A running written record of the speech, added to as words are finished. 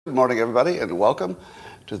Good morning, everybody, and welcome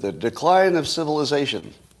to the Decline of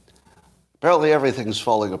Civilization. Apparently everything's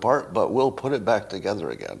falling apart, but we'll put it back together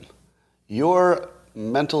again. Your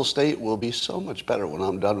mental state will be so much better when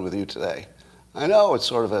I'm done with you today. I know it's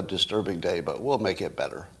sort of a disturbing day, but we'll make it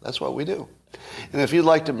better. That's what we do. And if you'd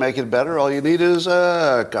like to make it better, all you need is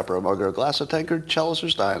a cup or a mug or a glass, a tankard, chalice or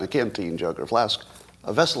stein, a canteen, jug or flask,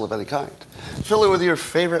 a vessel of any kind. Fill it with your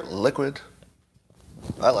favorite liquid.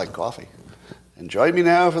 I like coffee. And join me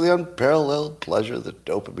now for the unparalleled pleasure, the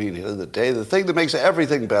dopamine hit of the day, the thing that makes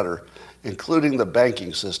everything better, including the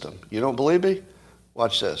banking system. You don't believe me?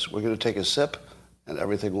 Watch this. We're going to take a sip, and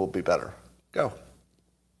everything will be better. Go.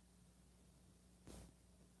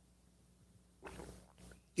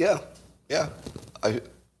 Yeah.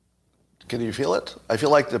 Can you feel it? I feel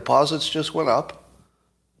like deposits just went up.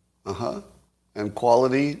 And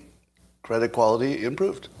credit quality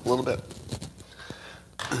improved a little bit.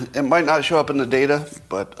 It might not show up in the data,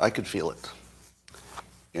 but I could feel it.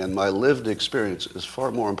 And my lived experience is far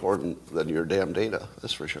more important than your damn data,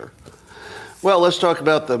 that's for sure. Well, let's talk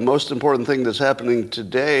about the most important thing that's happening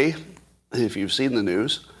today. If you've seen the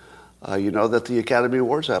news, you know that the Academy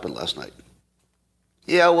Awards happened last night.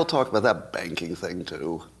 Yeah, we'll talk about that banking thing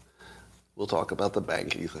too. We'll talk about the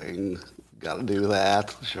banking thing. Got to do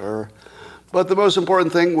that, sure. But the most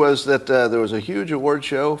important thing was that there was a huge award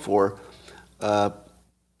show for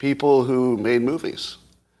people who made movies.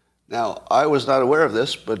 Now, I was not aware of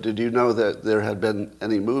this, but did you know that there had been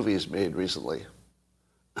any movies made recently?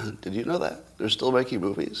 Did you know that? They're still making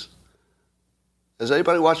movies? Has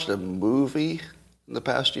anybody watched a movie in the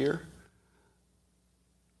past year?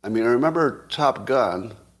 I mean, I remember Top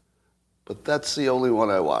Gun, but that's the only one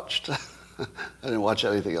I watched. I didn't watch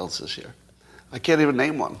anything else this year. I can't even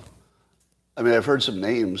name one. I mean, I've heard some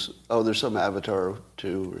names. Oh, there's some Avatar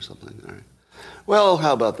 2 or something. All right. Well,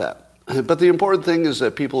 how about that? But the important thing is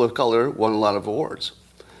that people of color won a lot of awards.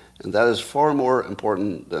 And that is far more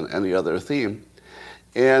important than any other theme.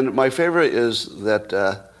 And my favorite is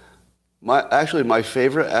that my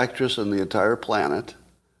favorite actress on the entire planet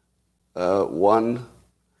won,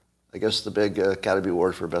 I guess, the big Academy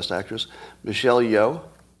Award for Best Actress, Michelle Yeoh.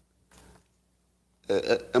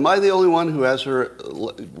 Am I the only one who has her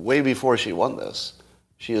way before she won this?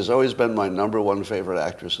 She has always been my number one favorite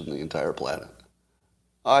actress on the entire planet.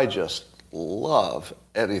 I just love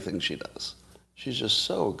anything she does. She's just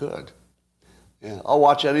so good. Yeah, I'll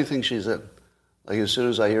watch anything she's in. Like as soon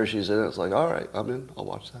as I hear she's in it, it's like, all right, I'm in. I'll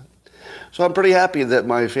watch that. So I'm pretty happy that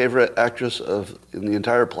my favorite actress in the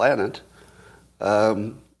entire planet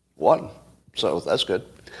won. So that's good.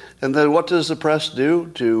 And then what does the press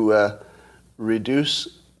do to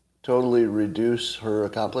totally reduce her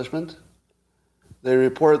accomplishment? They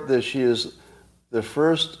report that she is the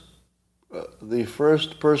first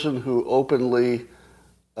person who openly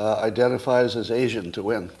identifies as Asian to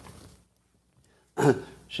win.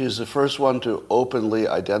 She's the first one to openly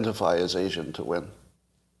identify as Asian to win.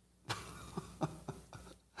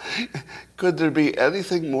 Could there be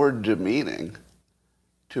anything more demeaning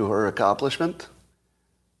to her accomplishment?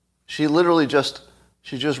 She literally just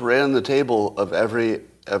ran the table of every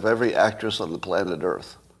actress on the planet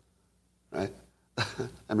Earth, right?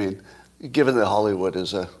 I mean, given that Hollywood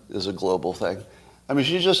is a global thing, I mean,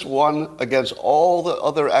 she just won against all the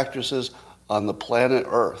other actresses on the planet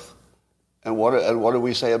Earth. And what do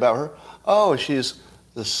we say about her? Oh, she's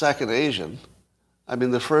the second Asian. I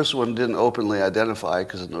mean, the first one didn't openly identify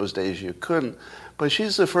because in those days you couldn't, but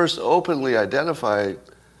she's the first to openly identify.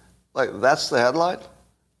 Like, that's the headline?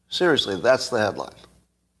 Seriously, that's the headline.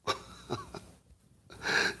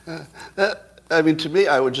 I mean, to me,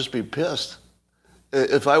 I would just be pissed.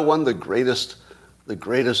 If I won the greatest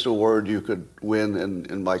award you could win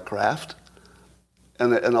in my craft,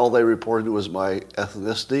 and all they reported was my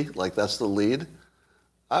ethnicity, like that's the lead,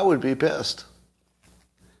 I would be pissed.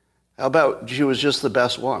 How about she was just the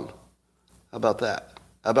best one? How about that?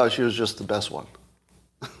 How about she was just the best one?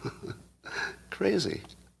 Crazy.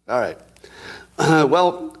 All right.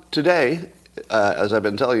 Well, today, as I've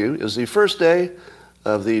been telling you, is the first day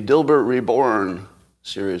of the Dilbert Reborn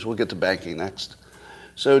series. We'll get to banking next.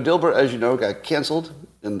 So Dilbert, as you know, got canceled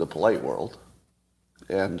in the polite world.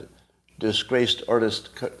 And disgraced artist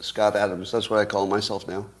Scott Adams, that's what I call myself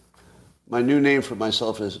now. My new name for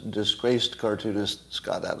myself is disgraced cartoonist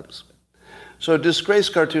Scott Adams. So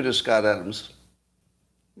disgraced cartoonist Scott Adams,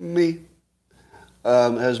 me,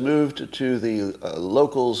 has moved to the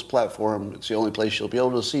Locals platform. It's the only place you'll be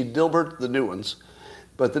able to see Dilbert, the new ones.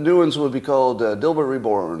 But the new ones will be called Dilbert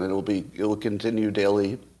Reborn, and it will continue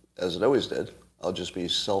daily as it always did. I'll just be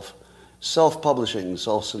self-publishing,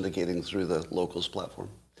 self-syndicating through the Locals platform.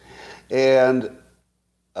 And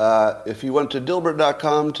If you went to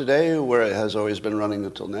Dilbert.com today, where it has always been running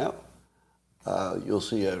until now, you'll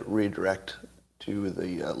see a redirect to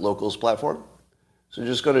the Locals platform. So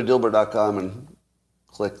just go to Dilbert.com and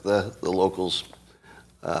click the Locals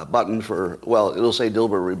button for, well, it'll say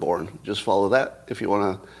Dilbert Reborn. Just follow that if you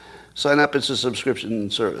want to sign up. It's a subscription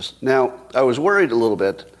service. Now, I was worried a little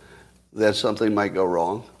bit that something might go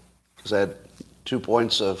wrong because I had 2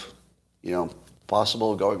 points of,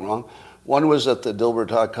 possible going wrong. One was that the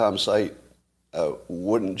Dilbert.com site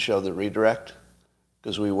wouldn't show the redirect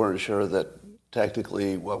because we weren't sure that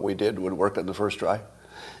technically what we did would work on the first try.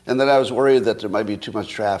 And then I was worried that there might be too much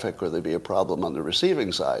traffic or there'd be a problem on the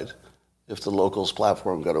receiving side if the Locals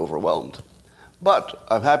platform got overwhelmed. But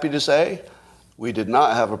I'm happy to say we did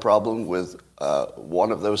not have a problem with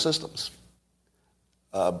one of those systems.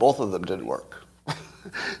 Both of them didn't work.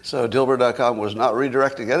 So Dilbert.com was not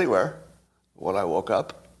redirecting anywhere when I woke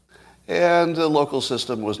up, and the local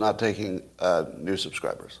system was not taking new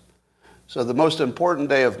subscribers. So the most important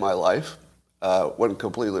day of my life went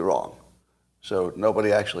completely wrong. So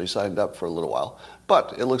nobody actually signed up for a little while,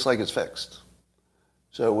 but it looks like it's fixed.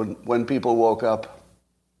 So when people woke up,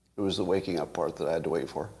 it was the waking up part that I had to wait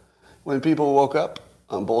for. When people woke up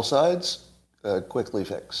on both sides, quickly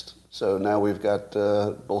fixed. So now we've got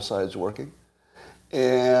both sides working,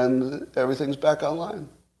 and everything's back online.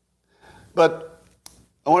 But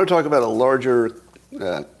I want to talk about a larger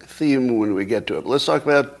theme when we get to it. Let's talk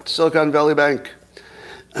about Silicon Valley Bank.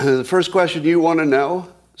 The first question you want to know,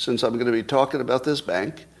 since I'm going to be talking about this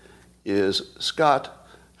bank, is, Scott,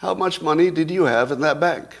 how much money did you have in that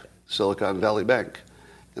bank, Silicon Valley Bank?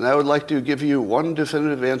 And I would like to give you one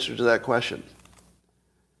definitive answer to that question.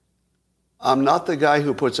 I'm not the guy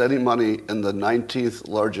who puts any money in the 19th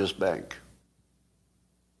largest bank.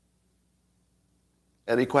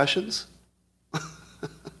 Any questions?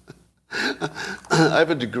 I have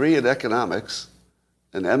a degree in economics,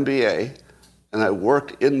 an MBA, and I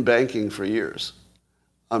worked in banking for years.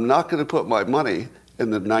 I'm not going to put my money in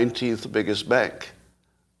the 19th biggest bank.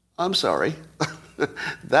 I'm sorry.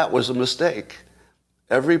 That was a mistake.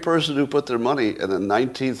 Every person who put their money in the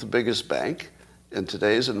 19th biggest bank in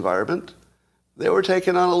today's environment, they were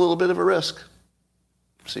taking on a little bit of a risk,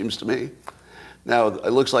 seems to me. Now,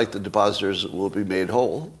 it looks like the depositors will be made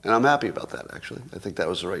whole, and I'm happy about that, actually. I think that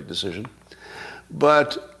was the right decision.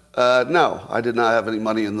 But no, I did not have any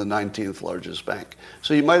money in the 19th largest bank.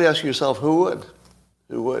 So you might ask yourself, who would?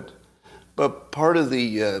 Who would? But part of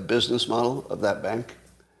the business model of that bank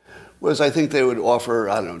was I think they would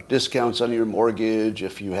offer, discounts on your mortgage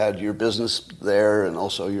if you had your business there and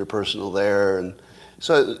also your personal there.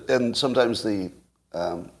 And sometimes the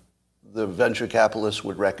venture capitalists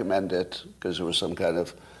would recommend it because there was some kind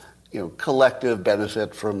of, collective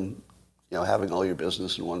benefit from, having all your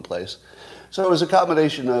business in one place. So it was a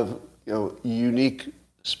combination of, unique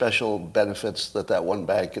special benefits that one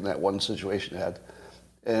bank in that one situation had,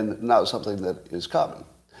 and not something that is common.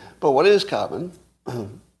 But what is common,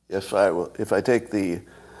 if I take the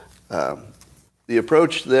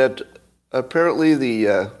approach that apparently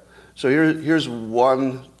so here's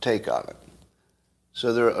one take on it.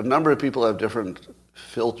 So there are a number of people have different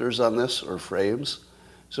filters on this or frames.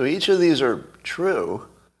 So each of these are true,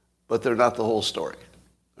 but they're not the whole story,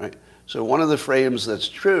 right? So one of the frames that's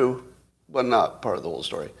true, but not part of the whole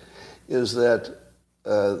story, is that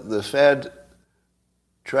the Fed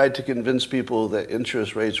tried to convince people that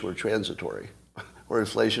interest rates were transitory, or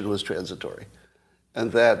inflation was transitory,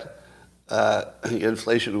 and that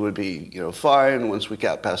inflation would be, fine once we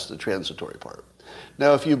got past the transitory part.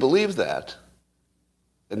 Now, if you believe that,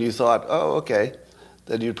 and you thought, oh, okay,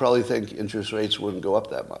 then you'd probably think interest rates wouldn't go up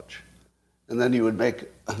that much. And then you would make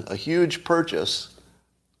a huge purchase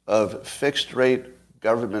of fixed-rate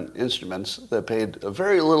government instruments that paid a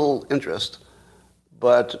very little interest,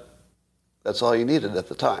 but that's all you needed at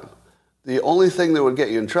the time. The only thing that would get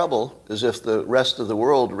you in trouble is if the rest of the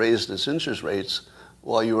world raised its interest rates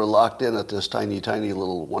while you were locked in at this tiny, tiny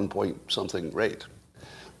little 1-point-something rate.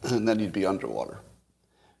 And then you'd be underwater.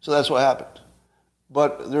 So that's what happened.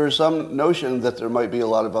 But there is some notion that there might be a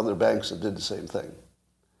lot of other banks that did the same thing.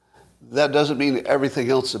 That doesn't mean everything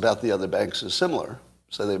else about the other banks is similar,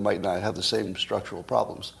 so they might not have the same structural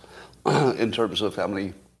problems in terms of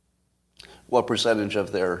what percentage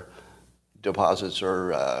of their deposits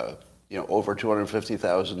are over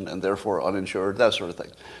 250,000 and therefore uninsured, that sort of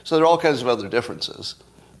thing. So there are all kinds of other differences,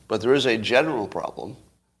 but there is a general problem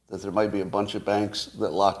that there might be a bunch of banks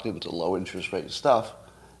that locked into low interest rate stuff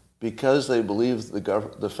because they believe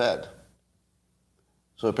the Fed.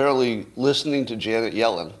 So apparently listening to Janet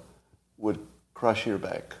Yellen would crush your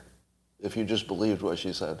bank if you just believed what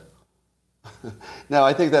she said. Now,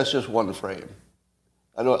 I think that's just one frame.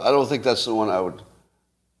 I don't think that's the one I would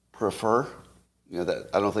prefer.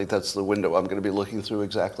 I don't think that's the window I'm going to be looking through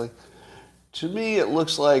exactly. To me, it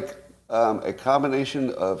looks like a combination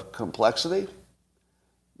of complexity,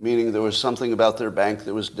 meaning there was something about their bank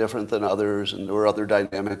that was different than others, and there were other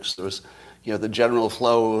dynamics. There was, the general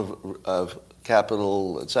flow of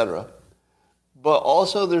capital, et cetera. But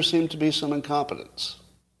also there seemed to be some incompetence.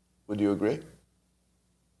 Would you agree?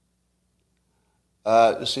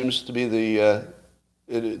 It seems to be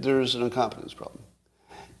there's an incompetence problem.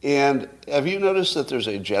 And have you noticed that there's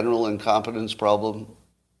a general incompetence problem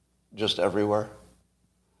just everywhere?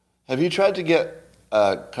 Have you tried to get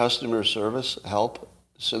customer service help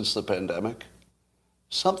since the pandemic?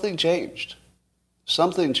 Something changed.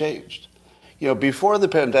 Something changed. Before the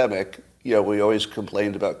pandemic, we always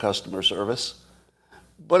complained about customer service,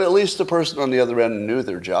 but at least the person on the other end knew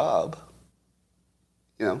their job.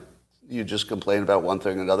 You just complain about one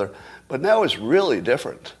thing or another. But now it's really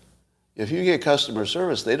different. If you get customer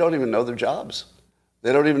service, they don't even know their jobs.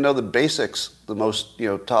 They don't even know the basics, the most,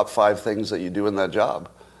 top 5 things that you do in that job.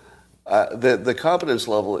 The competence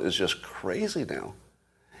level is just crazy now.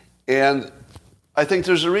 And I think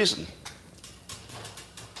there's a reason.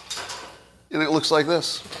 And it looks like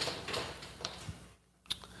this.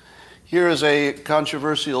 Here is a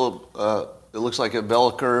controversial, it looks like a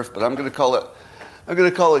bell curve, but I'm going to call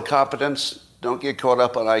it competence. Don't get caught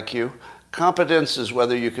up on IQ. Competence is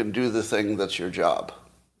whether you can do the thing that's your job,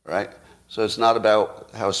 right? So it's not about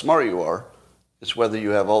how smart you are. It's whether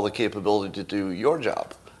you have all the capability to do your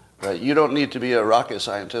job, right? You don't need to be a rocket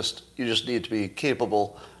scientist. You just need to be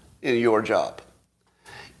capable in your job.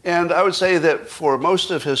 And I would say that for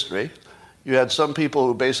most of history, you had some people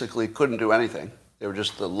who basically couldn't do anything. They were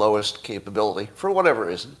just the lowest capability for whatever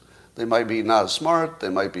reason. They might be not as smart. They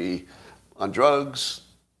might be on drugs.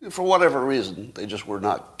 For whatever reason, they just were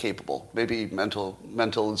not capable. Maybe mental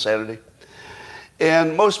insanity.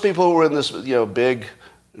 And most people were in this, big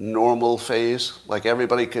normal phase. Like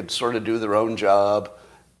everybody could sort of do their own job.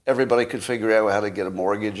 Everybody could figure out how to get a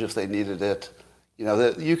mortgage if they needed it.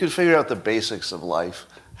 You could figure out the basics of life,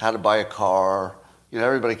 how to buy a car.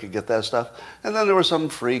 Everybody could get that stuff. And then there were some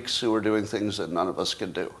freaks who were doing things that none of us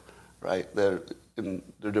can do, right? They're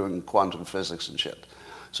doing quantum physics and shit.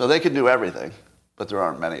 So they can do everything, but there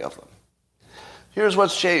aren't many of them. Here's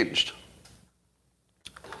what's changed.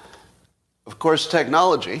 Of course,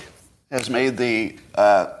 technology has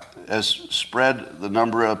has spread the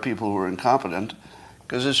number of people who are incompetent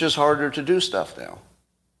because it's just harder to do stuff now.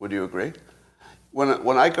 Would you agree?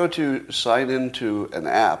 When I go to sign into an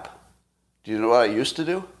app, do you know what I used to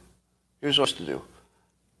do? Here's what I used to do.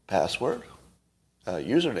 Password,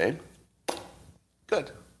 username,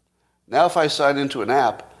 good. Now if I sign into an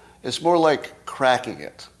app, it's more like cracking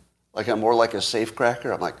it. Like I'm more like a safe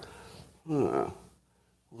cracker. I'm like, we'll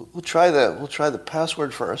try the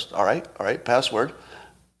password first. All right, password.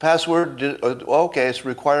 Password, okay, it's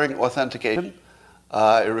requiring authentication.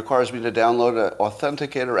 It requires me to download an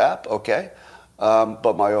authenticator app, okay.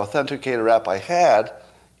 But my authenticator app I had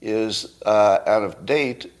is out of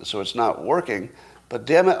date, so it's not working. But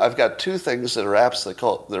damn it, I've got 2 things that are apps that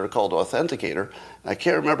are called Authenticator. I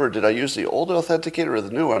can't remember, did I use the old Authenticator or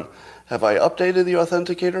the new one? Have I updated the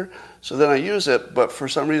Authenticator? So then I use it, but for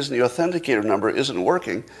some reason the Authenticator number isn't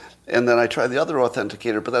working. And then I try the other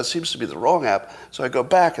Authenticator, but that seems to be the wrong app. So I go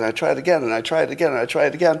back and I try it again, and I try it again, and I try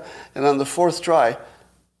it again. And on the 4th try,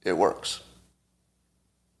 it works.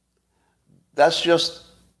 That's just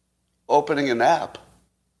opening an app.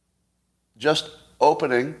 Just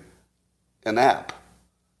opening an app.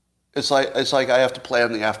 It's like I have to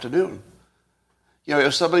plan the afternoon.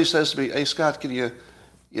 If somebody says to me, "Hey Scott, can you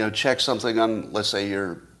check something on, let's say,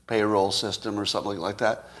 your payroll system or something like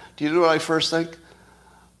that?" Do you know what I first think?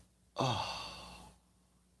 Oh,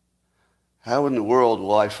 how in the world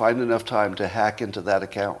will I find enough time to hack into that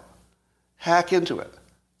account? Hack into it.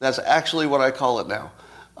 That's actually what I call it now.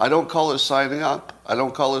 I don't call it signing up. I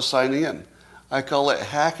don't call it signing in. I call it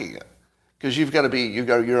hacking it. Because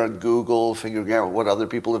you're on Google figuring out what other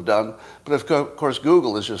people have done. But of course,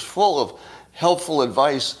 Google is just full of helpful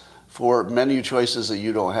advice for menu choices that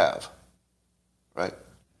you don't have, right?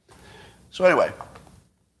 So anyway,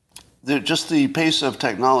 just the pace of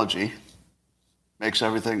technology makes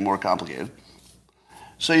everything more complicated.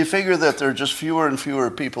 So you figure that there are just fewer and fewer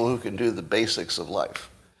people who can do the basics of life.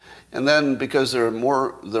 And then because there are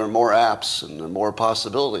more apps and there are more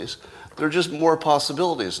possibilities, there are just more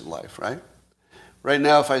possibilities in life, right? Right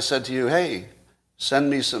now, if I said to you, "Hey, send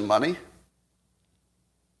me some money,"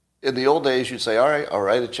 in the old days, you'd say, all right, I'll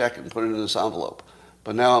write a check and put it in this envelope.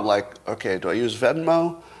 But now I'm like, okay, do I use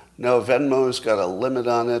Venmo? No, Venmo's got a limit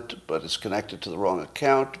on it, but it's connected to the wrong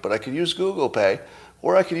account. But I could use Google Pay,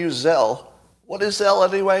 or I could use Zelle. What is Zelle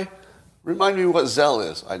anyway? Remind me what Zelle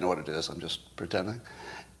is. I know what it is. I'm just pretending.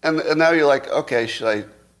 And now you're like, okay, should I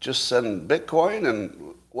just send Bitcoin?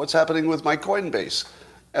 And what's happening with my Coinbase?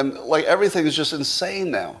 And like everything is just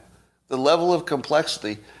insane now. The level of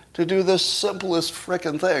complexity to do this simplest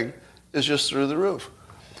frickin' thing is just through the roof.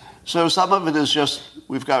 So some of it is just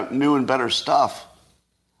we've got new and better stuff.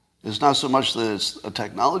 It's not so much that it's a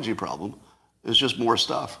technology problem. It's just more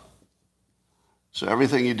stuff. So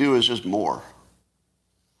everything you do is just more.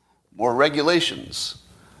 More regulations,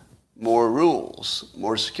 more rules,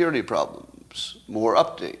 more security problems, more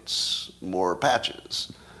updates, more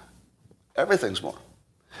patches. Everything's more.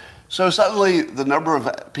 So suddenly the number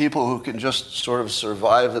of people who can just sort of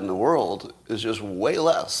survive in the world is just way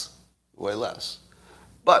less, way less.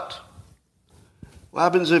 But what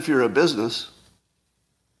happens if you're a business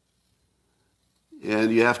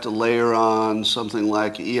and you have to layer on something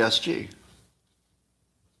like ESG?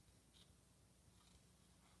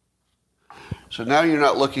 So now you're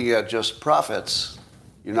not looking at just profits.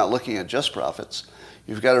 You're not looking at just profits.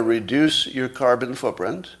 You've got to reduce your carbon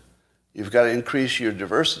footprint. You've got to increase your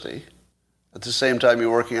diversity. At the same time,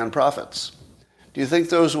 you're working on profits. Do you think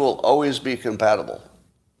those will always be compatible?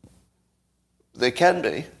 They can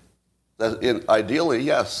be. Ideally,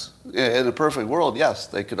 yes. In a perfect world, yes,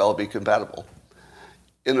 they could all be compatible.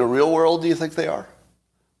 In the real world, do you think they are?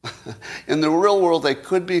 In the real world, they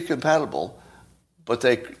could be compatible, but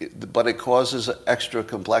it causes extra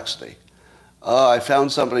complexity. I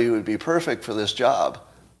found somebody who would be perfect for this job.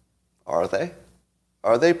 Are they?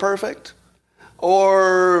 Are they perfect?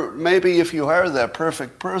 Or maybe if you hire that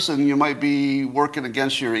perfect person, you might be working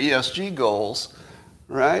against your ESG goals,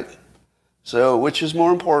 right? So which is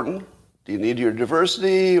more important? Do you need your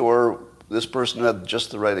diversity or this person had just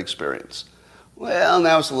the right experience? Well,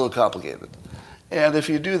 now it's a little complicated. And if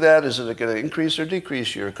you do that, is it going to increase or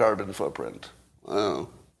decrease your carbon footprint? Oh.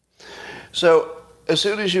 So as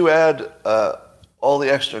soon as you add all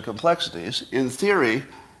the extra complexities, in theory,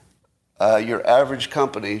 your average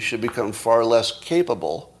company should become far less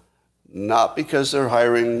capable, not because they're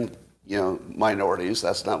hiring, minorities.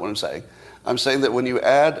 That's not what I'm saying. I'm saying that when you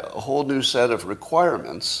add a whole new set of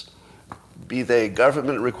requirements, be they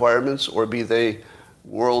government requirements or be they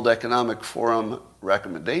World Economic Forum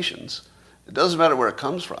recommendations, it doesn't matter where it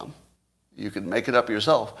comes from. You can make it up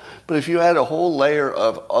yourself. But if you add a whole layer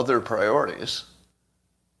of other priorities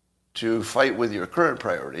to fight with your current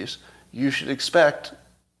priorities, you should expect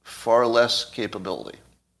far less capability,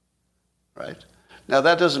 right? Now,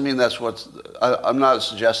 that doesn't mean I'm not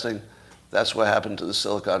suggesting that's what happened to the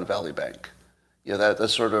Silicon Valley Bank.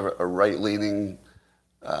 That's sort of a right-leaning,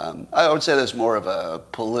 I would say that's more of a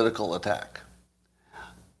political attack.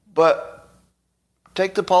 But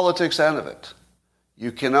take the politics out of it.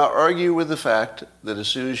 You cannot argue with the fact that as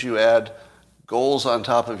soon as you add goals on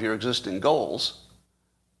top of your existing goals,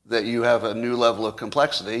 that you have a new level of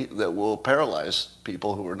complexity that will paralyze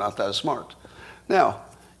people who are not that smart. Now,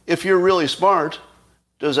 if you're really smart,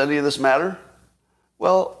 does any of this matter?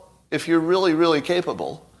 Well, if you're really, really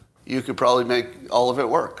capable, you could probably make all of it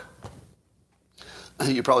work.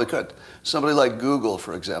 You probably could. Somebody like Google,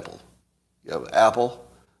 for example. You have Apple,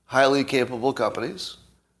 highly capable companies.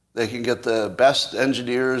 They can get the best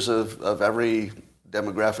engineers of every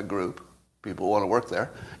demographic group. People want to work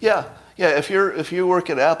there. Yeah. If you work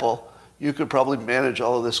at Apple, you could probably manage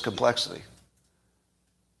all of this complexity.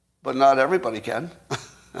 But not everybody can.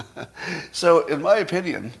 So, in my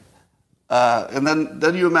opinion, and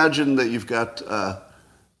then you imagine that you've got the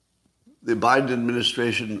Biden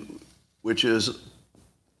administration, which is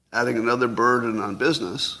adding another burden on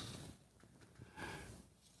business.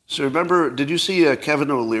 So remember, did you see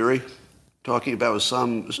Kevin O'Leary talking about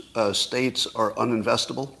some states are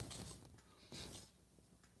uninvestable?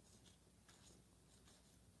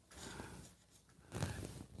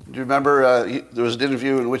 Do you remember there was an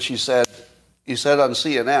interview in which he said on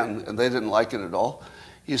CNN, and they didn't like it at all,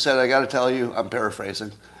 he said, I got to tell you, I'm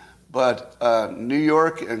paraphrasing, but New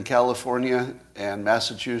York and California and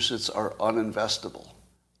Massachusetts are uninvestable.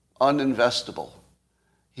 Uninvestable.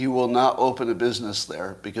 He will not open a business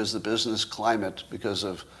there because the business climate, because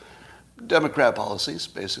of Democrat policies,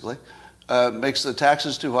 basically, makes the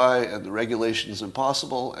taxes too high and the regulations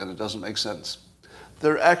impossible, and it doesn't make sense.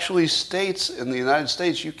 There are actually states in the United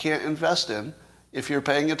States you can't invest in if you're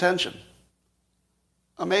paying attention.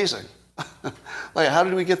 Amazing. Like, how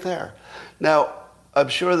did we get there? Now, I'm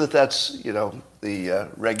sure that's, the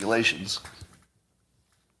regulations.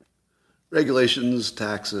 Regulations,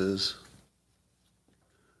 taxes.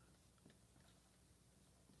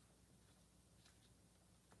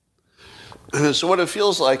 So what it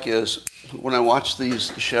feels like is when I watch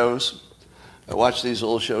these shows, I watch these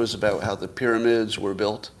old shows about how the pyramids were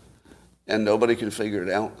built and nobody can figure it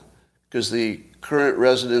out because the current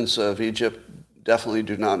residents of Egypt definitely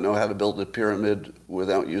do not know how to build a pyramid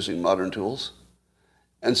without using modern tools.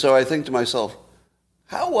 And so I think to myself,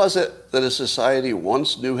 how was it that a society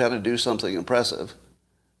once knew how to do something impressive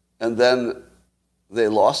and then they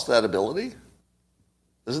lost that ability?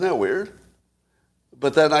 Isn't that weird?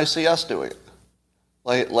 But then I see us doing it.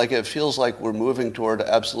 Like it feels like we're moving toward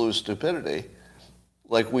absolute stupidity,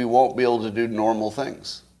 like we won't be able to do normal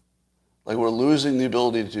things. Like we're losing the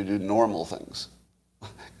ability to do normal things.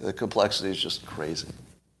 The complexity is just crazy.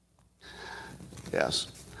 Yes.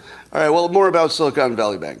 All right, well, more about Silicon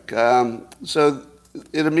Valley Bank. So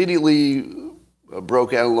it immediately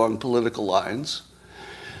broke out along political lines.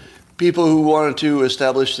 People who wanted to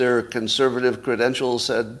establish their conservative credentials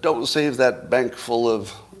said, don't save that bank full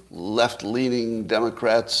of left-leaning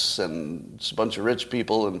Democrats and a bunch of rich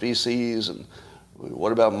people and VCs, and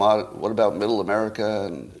what about middle America,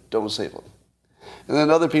 and don't save them. And then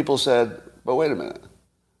other people said, but wait a minute,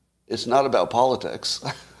 it's not about politics.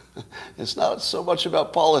 It's not so much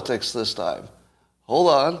about politics this time.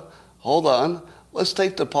 Hold on, let's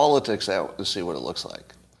take the politics out and see what it looks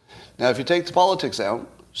like. Now, if you take the politics out,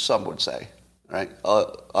 some would say, right?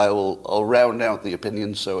 I'll round out the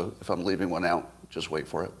opinions, so if I'm leaving one out, just wait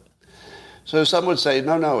for it. So some would say,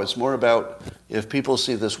 no, it's more about if people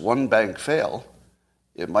see this one bank fail,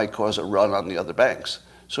 it might cause a run on the other banks.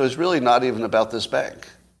 So it's really not even about this bank.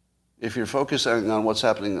 If you're focusing on what's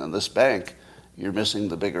happening on this bank, you're missing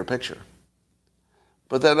the bigger picture.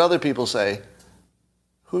 But then other people say,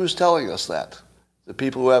 who's telling us that? The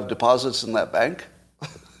people who have deposits in that bank?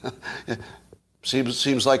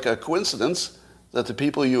 Seems like a coincidence that the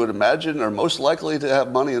people you would imagine are most likely to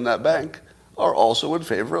have money in that bank are also in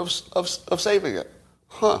favor of saving it.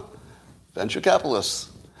 Venture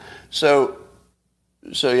capitalists. So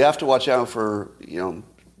you have to watch out for,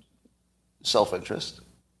 self-interest,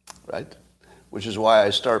 right? Which is why I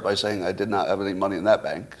start by saying I did not have any money in that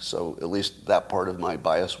bank, so at least that part of my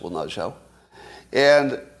bias will not show.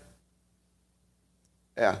 And,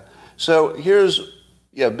 yeah. So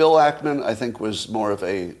Bill Ackman, I think, was more of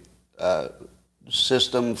a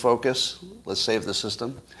system focus. Let's save the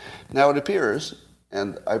system. Now it appears,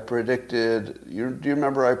 and I predicted, do you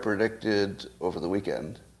remember I predicted over the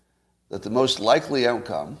weekend that the most likely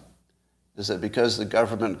outcome is that because the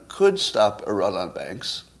government could stop a run on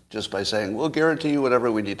banks just by saying, we'll guarantee you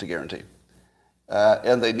whatever we need to guarantee,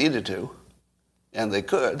 and they needed to, and they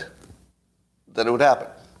could, that it would happen.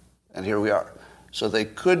 And here we are. So they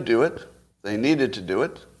could do it, they needed to do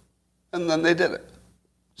it, and then they did it.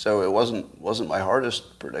 So it wasn't my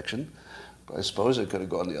hardest prediction, but I suppose it could have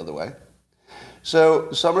gone the other way.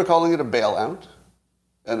 So some are calling it a bailout,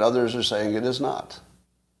 and others are saying it is not.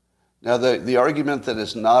 Now, the argument that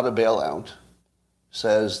it's not a bailout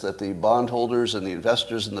says that the bondholders and the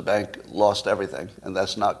investors in the bank lost everything, and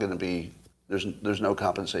that's not going to be, there's no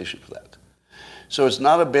compensation for that. So it's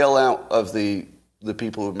not a bailout of the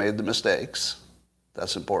people who made the mistakes.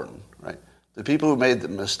 That's important, right? The people who made the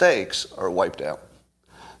mistakes are wiped out.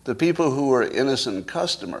 The people who are innocent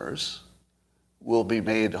customers will be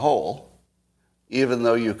made whole, even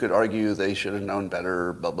though you could argue they should have known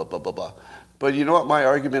better, blah, blah, blah, blah, blah. But you know what my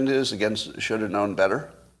argument is against should have known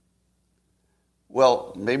better?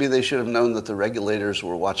 Well, maybe they should have known that the regulators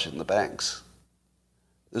were watching the banks.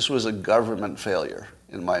 This was a government failure,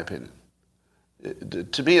 in my opinion.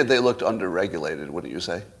 To me, they looked under-regulated, wouldn't you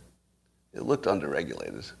say? It looked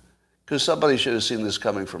under-regulated. Because somebody should have seen this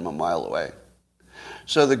coming from a mile away.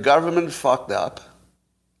 So the government fucked up,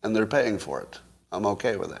 and they're paying for it. I'm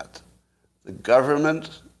okay with that. The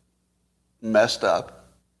government messed up,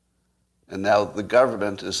 and now the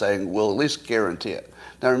government is saying, we'll at least guarantee it.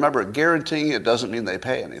 Now remember, guaranteeing it doesn't mean they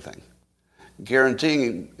pay anything.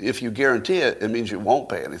 Guaranteeing, if you guarantee it, it means you won't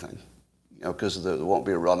pay anything, because there won't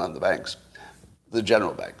be a run on the banks, the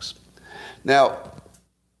general banks. Now,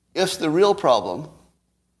 if the real problem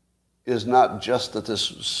is not just that this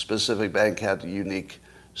specific bank had unique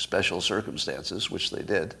special circumstances, which they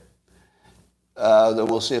did, then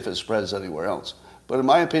we'll see if it spreads anywhere else. But in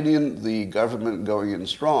my opinion, the government going in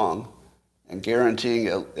strong and guaranteeing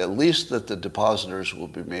at least that the depositors will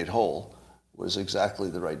be made whole was exactly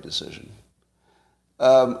the right decision.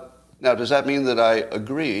 Now, does that mean that I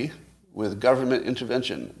agree with government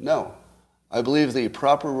intervention? No. I believe the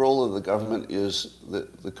proper role of the government is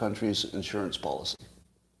the country's insurance policy.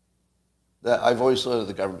 I've always thought of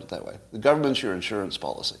the government that way. The government's your insurance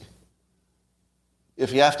policy.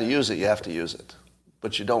 If you have to use it, you have to use it.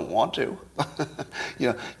 but you don't want to.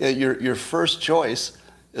 Your first choice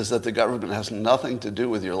is that the government has nothing to do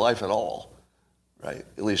with your life at all, right?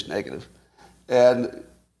 At least negative. And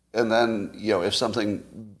then, if something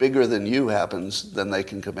bigger than you happens, then they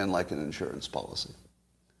can come in like an insurance policy.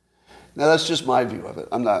 Now, that's just my view of it.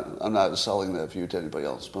 I'm not selling that view to anybody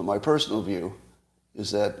else. But my personal view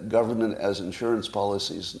is that government as insurance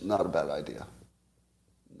policy is not a bad idea.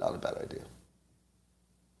 Not a bad idea.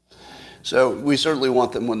 So we certainly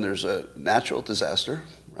want them when there's a natural disaster,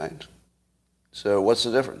 right? So what's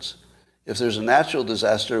the difference? If there's a natural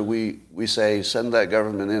disaster, we say, send that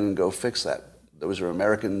government in and go fix that. Those are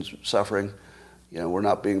Americans suffering. We're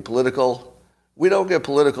not being political. We don't get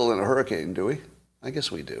political in a hurricane, do we? I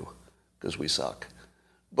guess we do, because we suck.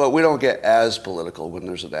 But we don't get as political when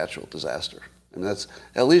there's a natural disaster. That's,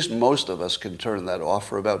 at least most of us can turn that off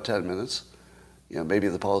for about 10 minutes. Maybe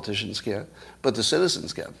the politicians can't, but the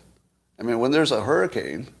citizens can. When there's a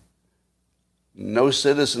hurricane, no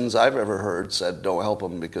citizens I've ever heard said don't help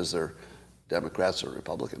them because they're Democrats or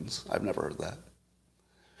Republicans. I've never heard that.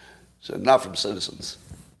 So not from citizens.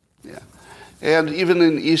 Yeah. And even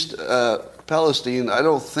in East Palestine, I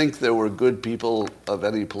don't think there were good people of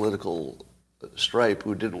any political stripe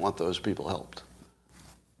who didn't want those people helped.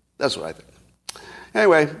 That's what I think.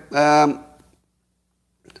 Anyway,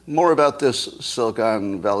 more about this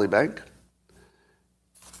Silicon Valley Bank.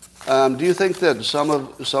 Do you think that some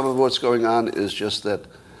of what's going on is just that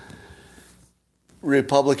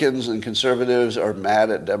Republicans and conservatives are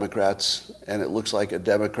mad at Democrats, and it looks like a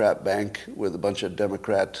Democrat bank with a bunch of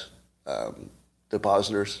Democrat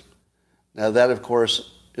depositors? Now, that, of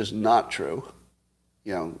course, is not true.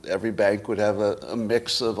 Every bank would have a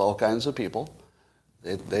mix of all kinds of people.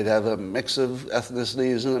 They'd have a mix of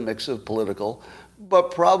ethnicities and a mix of political,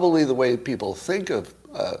 but probably the way people think of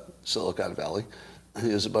Silicon Valley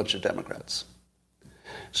is a bunch of Democrats.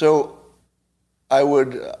 So I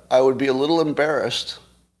would be a little embarrassed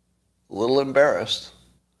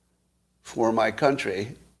for my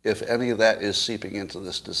country if any of that is seeping into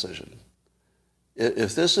this decision.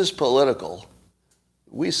 If this is political,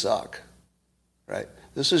 we suck, right?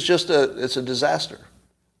 This is it's a disaster.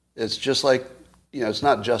 It's just like, it's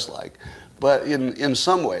not just like, but in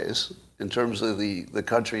some ways, in terms of the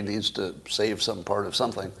country needs to save some part of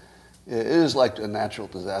something, it is like a natural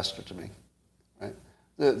disaster to me, right?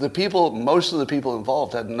 Most of the people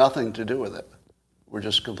involved had nothing to do with it. We're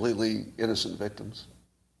just completely innocent victims.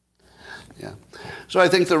 Yeah. So I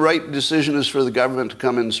think the right decision is for the government to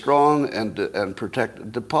come in strong and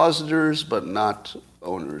protect depositors, but not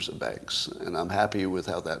owners of banks. And I'm happy with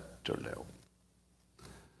how that turned out.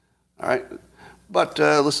 All right. But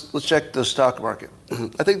let's check the stock market.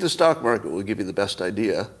 I think the stock market will give you the best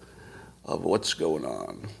idea of what's going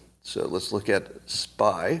on. So let's look at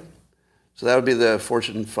SPY. So that would be the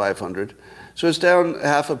Fortune 500. So it's down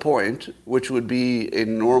 0.5 point, which would be a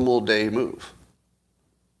normal day move.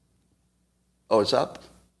 Oh, it's up?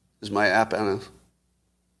 Is my app on?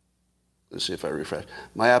 Let's see if I refresh.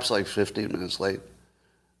 My app's like 15 minutes late.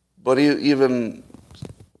 But do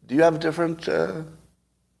you have different?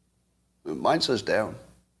 Mine says down.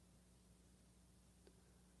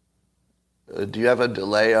 Do you have a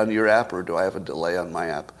delay on your app, or do I have a delay on my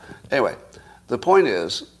app? Anyway, the point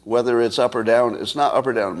is, whether it's up or down, it's not up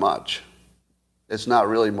or down much. It's not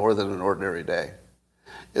really more than an ordinary day.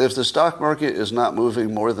 And if the stock market is not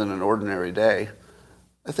moving more than an ordinary day,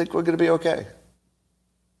 I think we're going to be okay.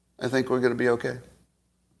 I think we're going to be okay.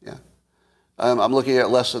 Yeah. I'm looking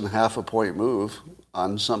at less than 0.5 point move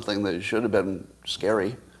on something that should have been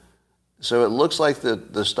scary. So it looks like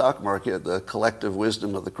the stock market, the collective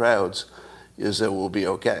wisdom of the crowds, is that we'll be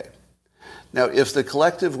okay. Now, if the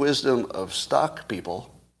collective wisdom of stock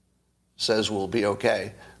people says we'll be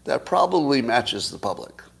okay, that probably matches the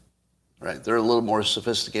public, right? They're a little more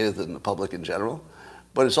sophisticated than the public in general,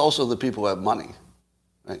 but it's also the people who have money,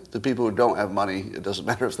 right? The people who don't have money, it doesn't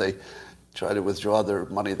matter if they try to withdraw their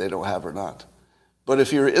money they don't have or not. But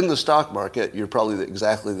if you're in the stock market, you're probably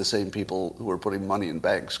exactly the same people who are putting money in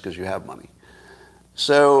banks because you have money.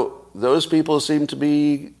 So those people seem to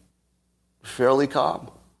be fairly calm.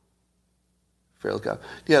 Fairly calm.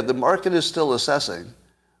 Yeah, the market is still assessing,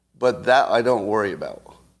 but that I don't worry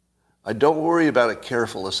about. I don't worry about a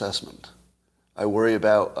careful assessment. I worry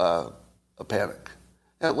about a panic.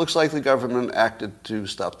 And it looks like the government acted to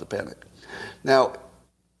stop the panic. Now,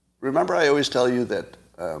 remember I always tell you that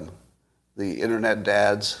the internet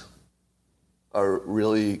dads are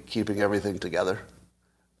really keeping everything together?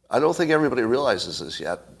 I don't think everybody realizes this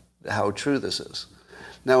yet, how true this is.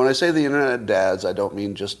 Now, when I say the internet dads, I don't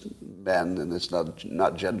mean just men, and it's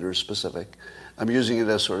not gender specific. I'm using it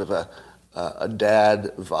as sort of a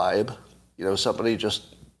dad vibe, somebody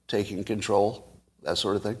just taking control, that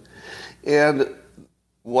sort of thing. And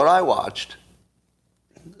what I watched,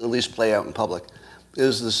 at least play out in public,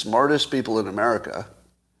 is the smartest people in America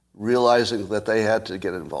realizing that they had to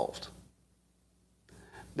get involved.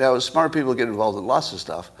 Now, smart people get involved in lots of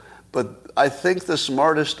stuff, but I think the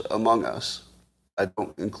smartest among us, I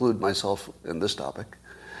don't include myself in this topic,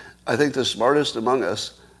 I think the smartest among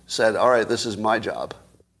us said, all right, this is my job.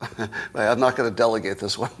 I'm not going to delegate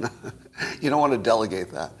this one. You don't want to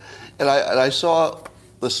delegate that. And I saw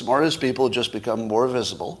the smartest people just become more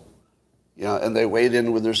visible, and they weighed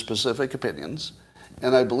in with their specific opinions.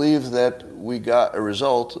 And I believe that we got a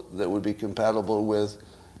result that would be compatible with,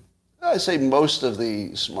 I say, most of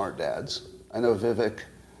the smart dads. I know Vivek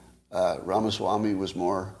Ramaswamy was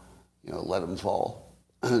more, let him fall.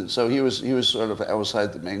 So he was sort of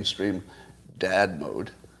outside the mainstream dad mode.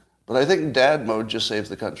 But I think dad mode just saved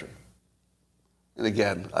the country. And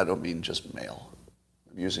again, I don't mean just male.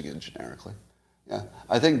 I'm using it generically. Yeah,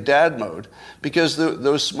 I think dad mode, because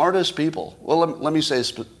those smartest people, well, let me say,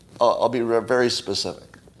 I'll be very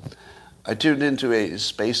specific. I tuned into a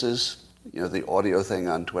Spaces, the audio thing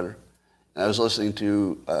on Twitter, and I was listening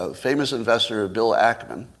to famous investor Bill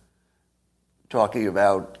Ackman talking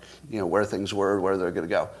about, where things were, where they're going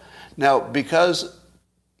to go. Now, because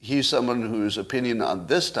he's someone whose opinion on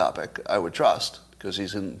this topic I would trust, because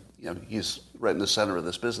he's right in the center of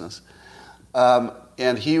this business,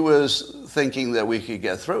 and he was thinking that we could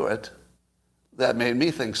get through it, that made me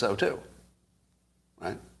think so too,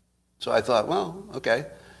 right? So I thought, well, okay,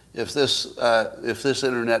 if this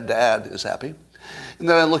internet dad is happy. And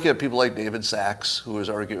then I look at people like David Sachs, who was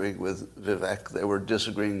arguing with Vivek. They were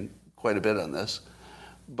disagreeing quite a bit on this.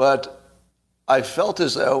 But I felt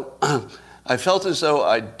as though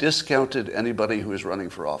I discounted anybody who is running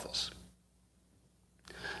for office.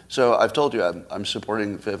 So I've told you I'm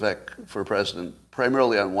supporting Vivek for president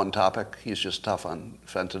primarily on one topic. He's just tough on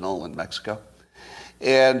fentanyl in Mexico.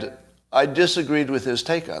 And I disagreed with his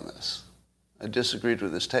take on this.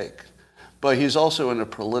 But he's also in a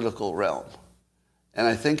political realm. And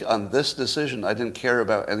I think on this decision, I didn't care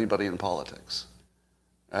about anybody in politics.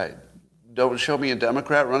 Right? Don't show me a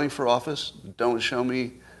Democrat running for office. Don't show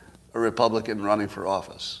me a Republican running for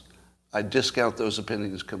office. I discount those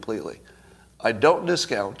opinions completely. I don't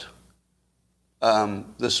discount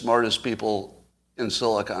the smartest people in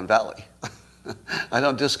Silicon Valley. I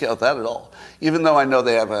don't discount that at all. Even though I know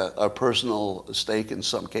they have a personal stake in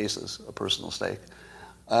some cases,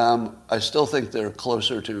 I still think they're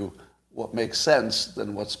closer to what makes sense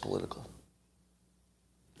than what's political.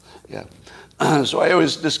 Yeah. So I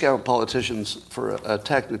always discount politicians for a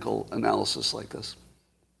technical analysis like this.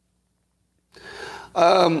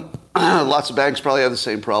 Lots of banks probably have the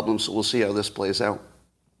same problem, so we'll see how this plays out.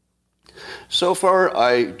 So far,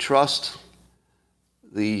 I trust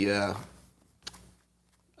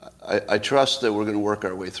I trust that we're going to work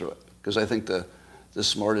our way through it, because I think the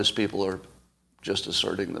smartest people are just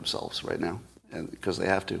asserting themselves right now, and because they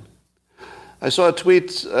have to. I saw a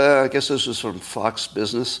tweet, I guess this was from Fox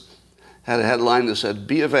Business, had a headline that said,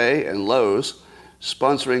 B of A and Lowe's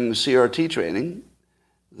sponsoring CRT training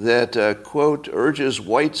that, quote, urges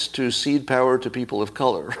whites to cede power to people of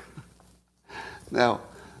color. Now,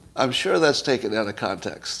 I'm sure that's taken out of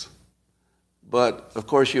context. But, of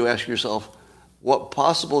course, you ask yourself, what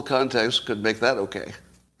possible context could make that okay?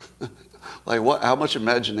 Like, how much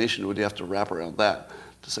imagination would you have to wrap around that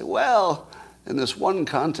to say, well, in this one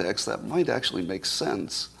context, that might actually make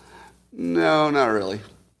sense? No, not really.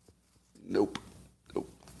 Nope.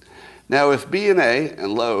 Now, if B&A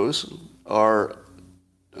and Lowe's are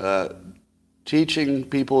teaching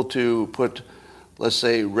people to put, let's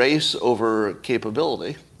say, race over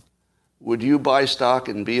capability, would you buy stock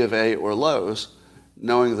in B of A or Lowe's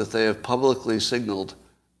knowing that they have publicly signaled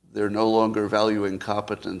they're no longer valuing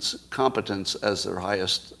competence as their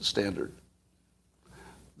highest standard?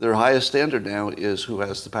 Their highest standard now is who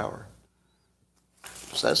has the power.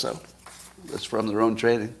 Says so. That's from their own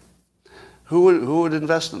training. Who would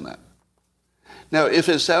invest in that? Now, if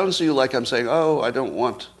it sounds to you like I'm saying, oh, I don't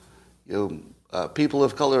want people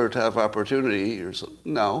of color to have opportunity, or so,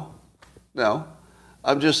 no.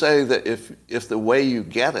 I'm just saying that if the way you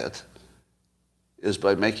get it is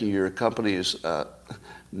by making your companies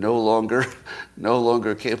no longer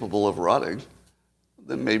capable of running,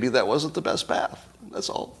 then maybe that wasn't the best path. That's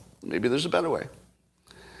all. Maybe there's a better way.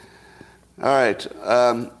 All right.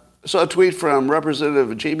 So a tweet from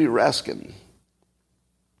Representative Jamie Raskin.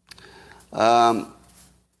 I'm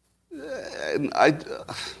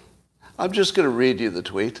just going to read you the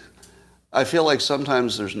tweet. I feel like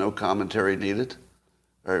sometimes there's no commentary needed.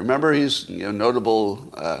 Remember, he's a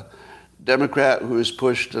notable Democrat who has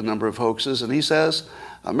pushed a number of hoaxes, and he says,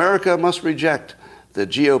 America must reject the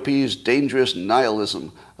GOP's dangerous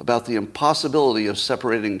nihilism about the impossibility of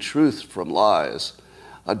separating truth from lies,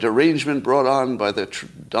 a derangement brought on by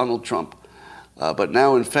Donald Trump, but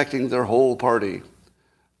now infecting their whole party.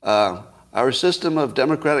 Our system of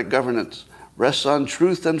democratic governance rests on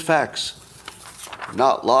truth and facts,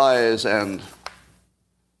 not lies and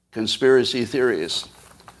conspiracy theories.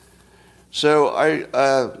 So I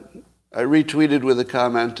retweeted with a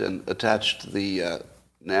comment and attached the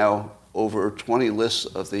now over 20 lists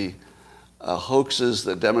of the hoaxes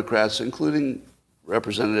that Democrats, including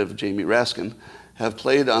Representative Jamie Raskin, have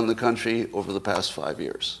played on the country over the past 5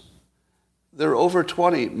 years. There are over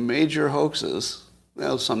 20 major hoaxes,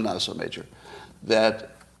 well, some not so major,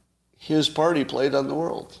 that his party played on the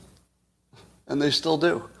world. And they still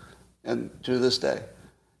do, and to this day.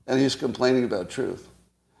 And he's complaining about truth.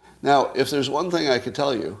 Now, if there's one thing I could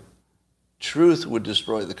tell you, truth would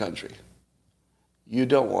destroy the country. You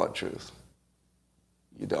don't want truth.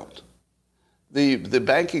 You don't. The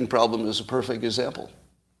banking problem is a perfect example.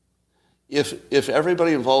 If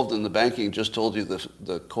everybody involved in the banking just told you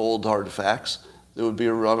the cold, hard facts, there would be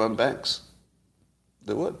a run on banks.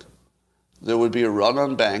 There would. There would be a run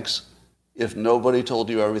on banks if nobody told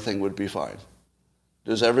you everything would be fine.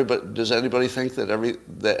 Does anybody think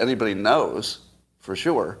that anybody knows for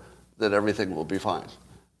sure that everything will be fine?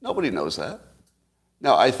 Nobody knows that.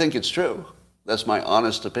 Now, I think it's true. That's my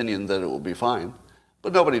honest opinion that it will be fine.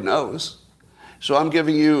 But nobody knows. So I'm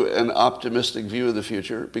giving you an optimistic view of the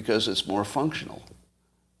future because it's more functional.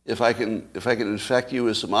 If I can infect you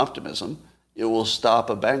with some optimism, it will stop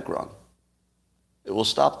a bank run. It will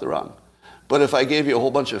stop the run. But if I gave you a whole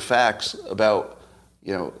bunch of facts about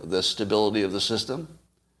the stability of the system,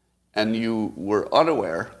 and you were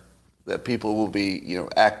unaware that people will be,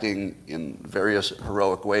 acting in various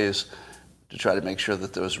heroic ways to try to make sure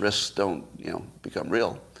that those risks don't, become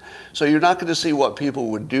real. So you're not going to see what people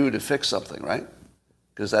would do to fix something, right?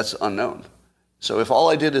 Because that's unknown. So if all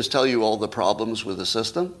I did is tell you all the problems with the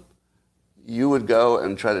system, you would go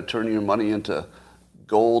and try to turn your money into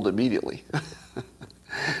gold immediately.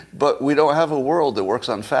 But we don't have a world that works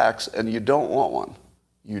on facts, and you don't want one.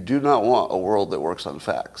 You do not want a world that works on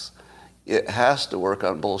facts. It has to work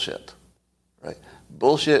on bullshit, right?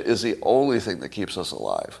 Bullshit is the only thing that keeps us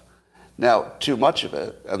alive. Now, too much of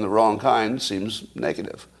it, and the wrong kind, seems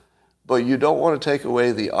negative. But you don't want to take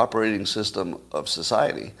away the operating system of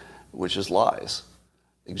society, which is lies,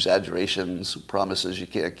 exaggerations, promises you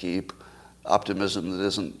can't keep, optimism that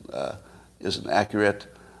isn't accurate,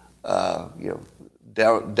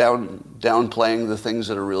 downplaying the things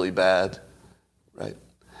that are really bad, right?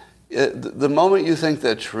 The moment you think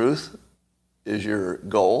that truth is your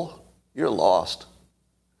goal, you're lost.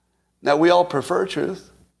 Now, we all prefer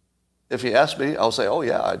truth. If you ask me, I'll say, oh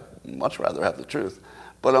yeah, I'd much rather have the truth.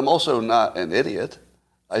 But I'm also not an idiot.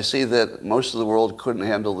 I see that most of the world couldn't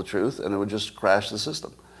handle the truth and it would just crash the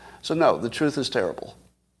system. So no, the truth is terrible.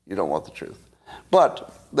 You don't want the truth.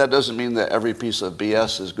 But that doesn't mean that every piece of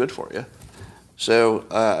BS is good for you. So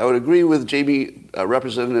I would agree with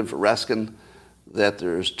Representative Raskin that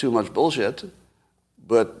there's too much bullshit,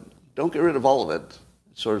 but don't get rid of all of it.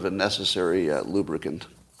 It's sort of a necessary lubricant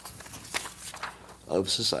of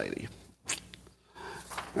society.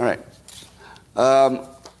 All right.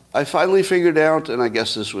 I finally figured out, and I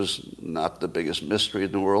guess this was not the biggest mystery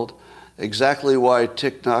in the world, exactly why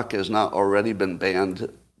TikTok has not already been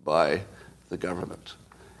banned by the government.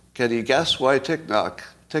 Can you guess why TikTok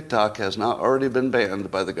has not already been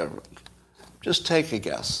banned by the government? Just take a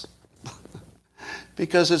guess.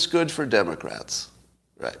 Because it's good for Democrats,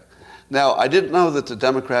 right? Now, I didn't know that the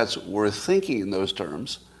Democrats were thinking in those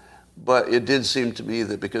terms, but it did seem to me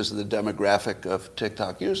that because of the demographic of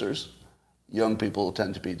TikTok users, young people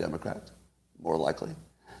tend to be Democrat, more likely,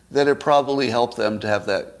 that it probably helped them to have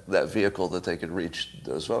that vehicle that they could reach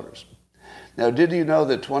those voters. Now, did you know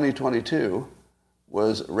that 2022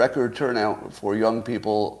 was record turnout for young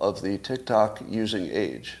people of the TikTok using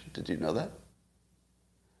age? Did you know that?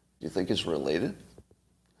 Do you think it's related?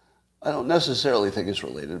 I don't necessarily think it's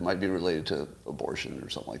related. It might be related to abortion or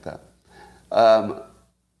something like that.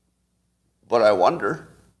 But I wonder,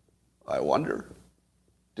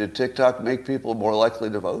 did TikTok make people more likely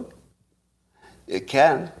to vote? It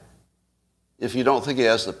can. If you don't think it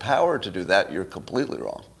has the power to do that, you're completely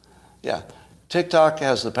wrong. Yeah, TikTok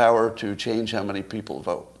has the power to change how many people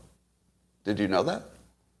vote. Did you know that?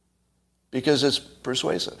 Because it's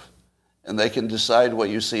persuasive. And they can decide what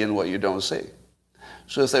you see and what you don't see.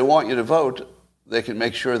 So if they want you to vote, they can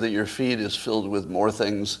make sure that your feed is filled with more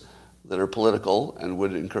things that are political and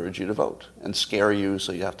would encourage you to vote and scare you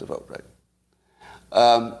so you have to vote, right?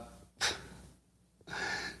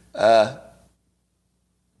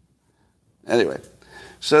 Anyway,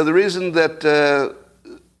 so the reason that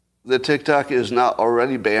the TikTok is not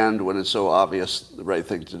already banned when it's so obvious the right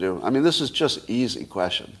thing to do. I mean, this is just easy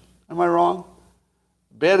question. Am I wrong?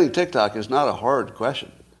 Banning TikTok is not a hard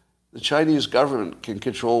question. The Chinese government can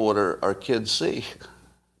control what our kids see.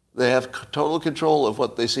 They have total control of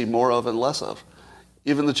what they see more of and less of.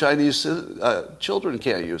 Even the Chinese children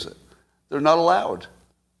can't use it. They're not allowed.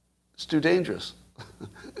 It's too dangerous.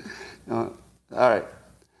 All right.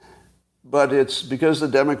 But it's because the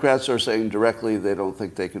Democrats are saying directly they don't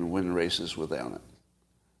think they can win races without it.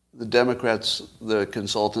 The Democrats, the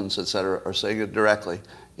consultants, et cetera, are saying it directly.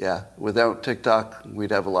 Yeah, without TikTok,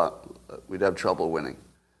 we'd have trouble winning.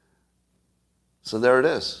 So there it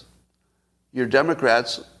is. Your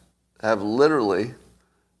Democrats they've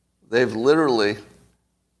literally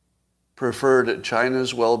preferred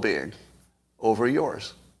China's well-being over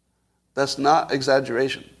yours. That's not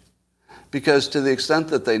exaggeration. Because to the extent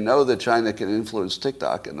that they know that China can influence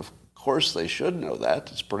TikTok, and of course they should know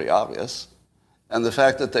that, it's pretty obvious, and the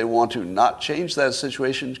fact that they want to not change that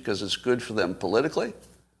situation because it's good for them politically,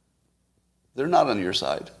 they're not on your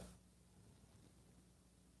side.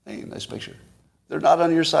 Hey, nice picture. They're not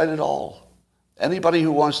on your side at all. Anybody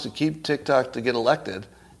who wants to keep TikTok to get elected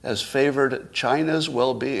has favored China's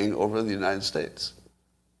well-being over the United States.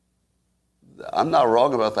 I'm not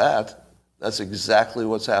wrong about that. That's exactly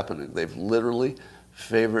what's happening. They've literally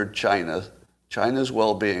favored China's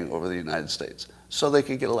well-being over the United States, so they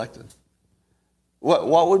could get elected.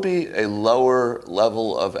 What would be a lower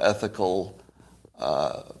level of ethical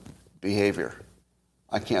behavior?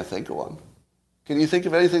 I can't think of one. Can you think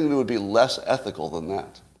of anything that would be less ethical than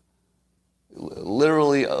that?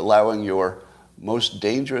 Literally allowing your most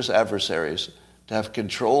dangerous adversaries to have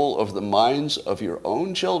control over the minds of your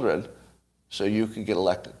own children so you could get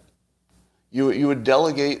elected. You would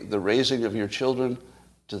delegate the raising of your children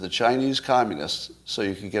to the Chinese communists so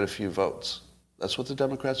you could get a few votes. That's what the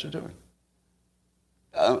Democrats are doing.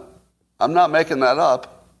 I'm not making that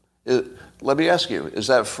up. Let me ask you, is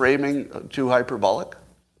that framing too hyperbolic?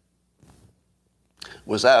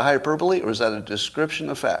 Was that hyperbole, or is that a description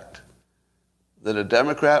of fact? That a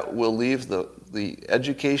Democrat will leave the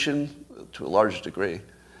education, to a large degree,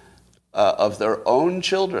 of their own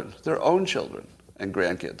children and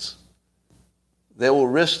grandkids. They will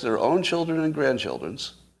risk their own children and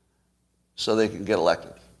grandchildren's so they can get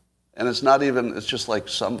elected. And it's just like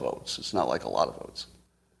some votes. It's not like a lot of votes.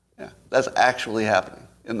 Yeah, that's actually happening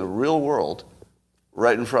in the real world,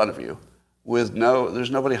 right in front of you,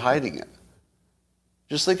 there's nobody hiding it.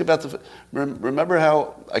 Just think about remember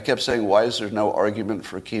how I kept saying, why is there no argument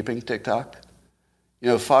for keeping TikTok?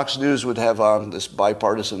 Fox News would have on this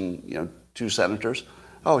bipartisan, 2 senators.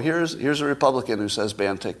 Oh, here's a Republican who says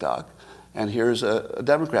ban TikTok, and here's a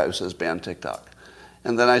Democrat who says ban TikTok.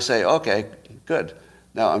 And then I say, okay, good.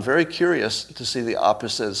 Now, I'm very curious to see the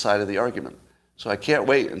opposite side of the argument. So I can't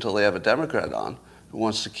wait until they have a Democrat on who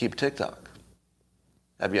wants to keep TikTok.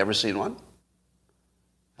 Have you ever seen one?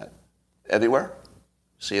 Anywhere?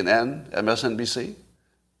 CNN, MSNBC,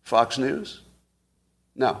 Fox News?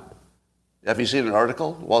 No. Have you seen an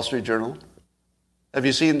article, Wall Street Journal? Have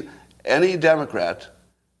you seen any Democrat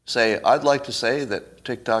say, I'd like to say that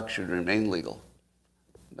TikTok should remain legal?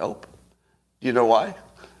 Nope. Do you know why?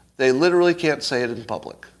 They literally can't say it in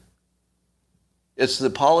public. It's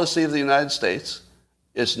the policy of the United States.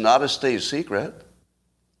 It's not a state secret.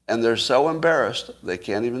 And they're so embarrassed, they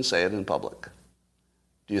can't even say it in public.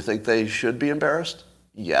 Do you think they should be embarrassed?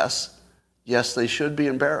 Yes. Yes, they should be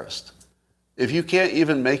embarrassed. If you can't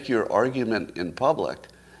even make your argument in public,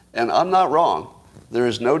 and I'm not wrong, there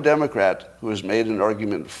is no Democrat who has made an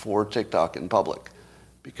argument for TikTok in public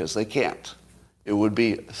because they can't. It would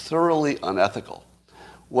be thoroughly unethical.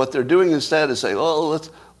 What they're doing instead is saying, oh,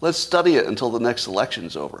 let's study it until the next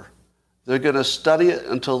election's over. They're going to study it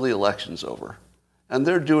until the election's over. And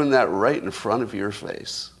they're doing that right in front of your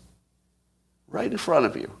face. Right in front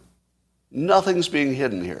of you. Nothing's being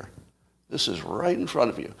hidden here. This is right in front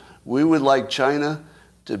of you. We would like China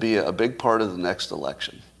to be a big part of the next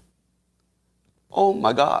election. Oh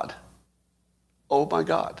my God. Oh my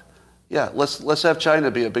God. Yeah, let's have China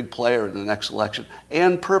be a big player in the next election.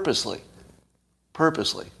 And purposely.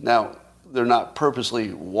 Purposely. Now, they're not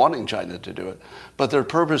purposely wanting China to do it, but they're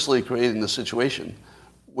purposely creating the situation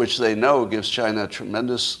which they know gives China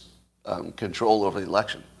tremendous control over the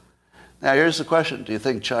election. Now, here's the question. Do you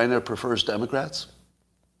think China prefers Democrats?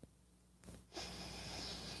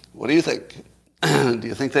 What do you think? Do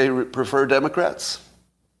you think they prefer Democrats?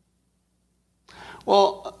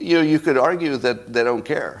 Well, you could argue that they don't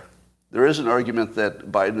care. There is an argument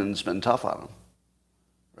that Biden's been tough on them,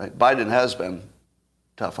 right? Biden has been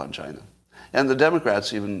tough on China. And the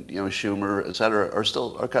Democrats, even, Schumer, et cetera,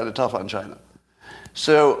 are kind of tough on China.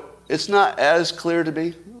 So it's not as clear to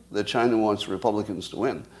me that China wants Republicans to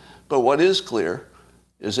win. But what is clear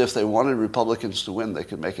is if they wanted Republicans to win, they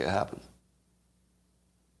could make it happen.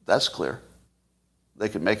 That's clear. They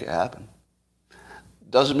could make it happen.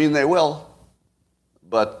 Doesn't mean they will,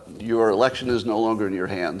 but your election is no longer in your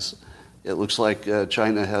hands. It looks like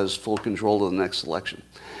China has full control of the next election.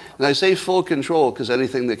 And I say full control because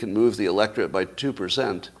anything that can move the electorate by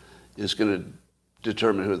 2% is going to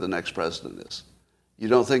determine who the next president is. You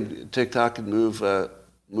don't think TikTok can move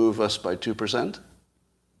us by 2%?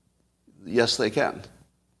 Yes, they can.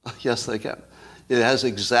 Yes, they can. It has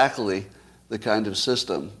exactly the kind of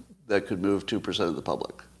system that could move 2% of the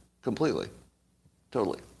public. Completely.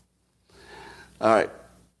 Totally. All right.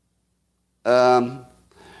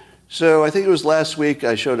 So I think it was last week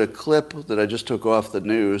I showed a clip that I just took off the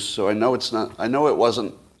news. So I know it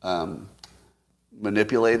wasn't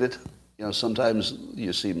manipulated. Sometimes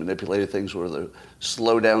you see manipulated things where they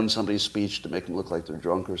slow down somebody's speech to make them look like they're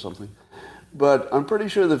drunk or something. But I'm pretty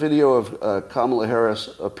sure the video of Kamala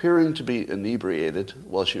Harris appearing to be inebriated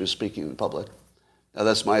while she was speaking in public. Now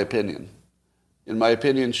that's my opinion. In my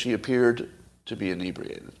opinion, she appeared to be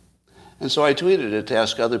inebriated. And so I tweeted it to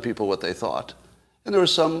ask other people what they thought. And there were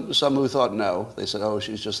some who thought no. They said, oh,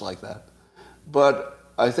 she's just like that. But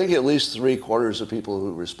I think at least 3/4 of people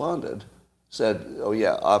who responded said, oh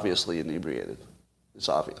yeah, obviously inebriated. It's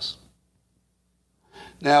obvious.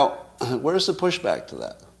 Now, where's the pushback to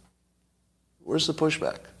that? Where's the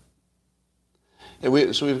pushback?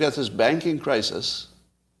 So we've got this banking crisis,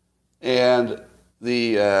 and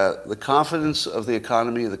the confidence of the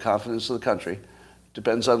economy, the confidence of the country,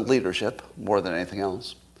 depends on leadership more than anything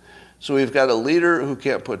else. So we've got a leader who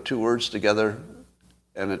can't put two words together,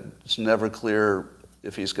 and it's never clear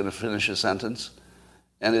if he's going to finish a sentence.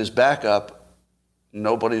 And his backup,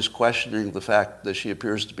 nobody's questioning the fact that she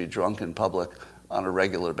appears to be drunk in public on a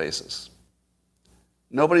regular basis.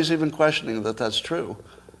 Nobody's even questioning that that's true.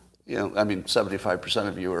 75%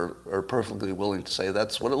 of you are perfectly willing to say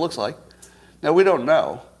that's what it looks like. Now, we don't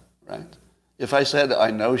know, right? If I said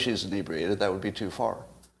I know she's inebriated, that would be too far.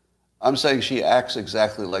 I'm saying she acts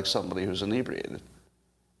exactly like somebody who's inebriated.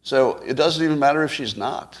 So it doesn't even matter if she's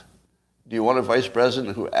not. Do you want a vice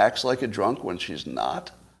president who acts like a drunk when she's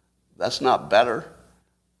not? That's not better.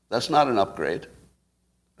 That's not an upgrade.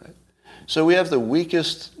 Right? So we have the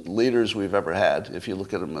weakest leaders we've ever had, if you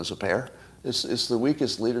look at them as a pair. It's the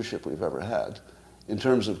weakest leadership we've ever had in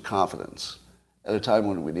terms of confidence at a time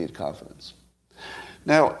when we need confidence.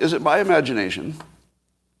 Now, is it my imagination,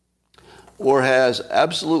 or has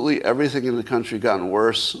absolutely everything in the country gotten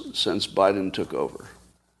worse since Biden took over?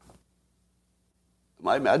 Am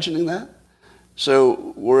I imagining that?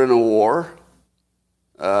 So we're in a war.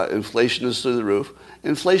 Inflation is through the roof.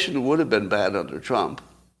 Inflation would have been bad under Trump.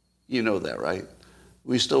 You know that, right?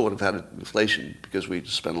 We still would have had inflation because we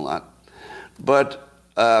spent a lot. But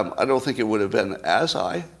I don't think it would have been as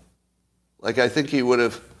high. Like, I think he would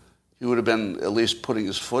have been at least putting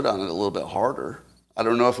his foot on it a little bit harder. I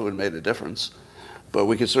don't know if it would have made a difference, but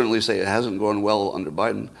we could certainly say it hasn't gone well under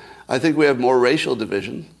Biden. I think we have more racial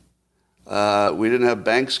division. We didn't have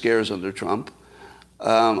bank scares under Trump.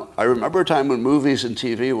 I remember a time when movies and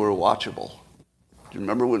TV were watchable. Do you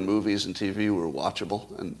remember when movies and TV were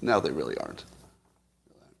watchable? And now they really aren't.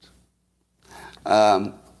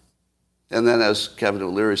 And then, as Kevin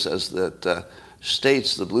O'Leary says, that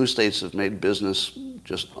the blue states have made business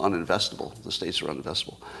just uninvestable. The states are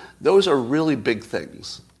uninvestable. Those are really big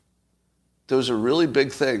things. Those are really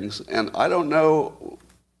big things, and I don't know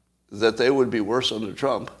that they would be worse under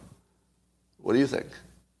Trump. What do you think?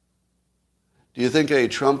 Do you think a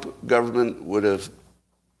Trump government would have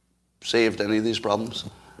saved any of these problems?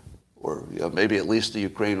 Or maybe at least the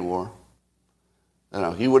Ukraine war? I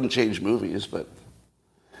don't know. He wouldn't change movies, but...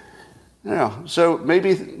 So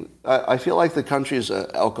maybe I feel like the country is an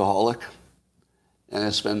alcoholic, and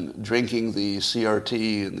it's been drinking the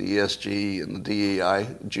CRT and the ESG and the DEI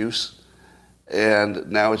juice, and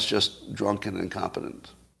now it's just drunk and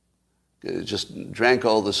incompetent. It just drank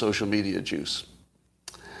all the social media juice.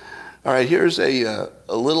 All right, here's a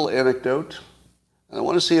little anecdote, and I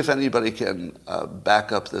want to see if anybody can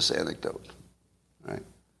back up this anecdote. All right.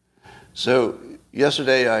 So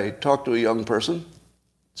yesterday I talked to a young person,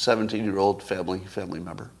 17-year-old family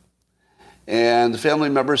member. And the family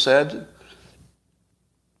member said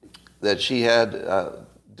that she had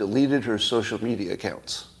deleted her social media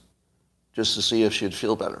accounts just to see if she'd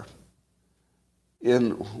feel better.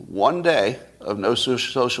 In one day of no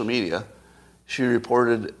social media, she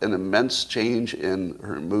reported an immense change in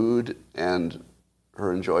her mood and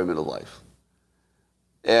her enjoyment of life.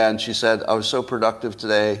 And she said, I was so productive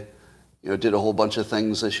today, did a whole bunch of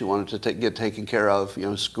things that she wanted to get taken care of,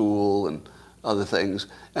 school and other things,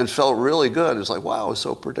 and felt really good. It's like, wow, I was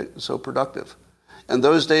so productive. And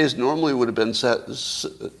those days normally would have been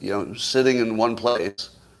sitting in one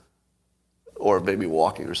place, or maybe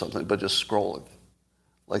walking or something, but just scrolling.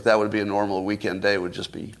 Like that would be a normal weekend day, would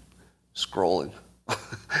just be scrolling.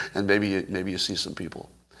 And maybe you see some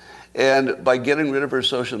people. And by getting rid of her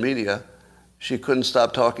social media, she couldn't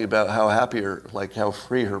stop talking about how how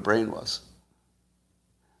free her brain was.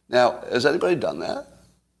 Now, has anybody done that?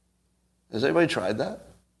 Has anybody tried that?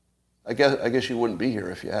 I guess you wouldn't be here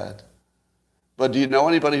if you had. But do you know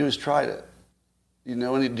anybody who's tried it? Do you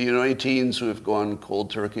know any teens who have gone cold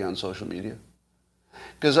turkey on social media?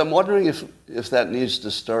 Because I'm wondering if that needs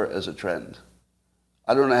to start as a trend.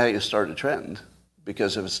 I don't know how you start a trend,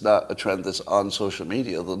 because if it's not a trend that's on social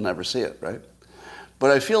media, they'll never see it, right?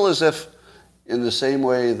 But I feel as if, in the same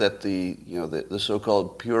way that the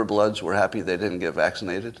so-called purebloods were happy they didn't get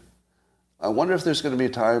vaccinated, I wonder if there's going to be a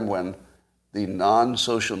time when the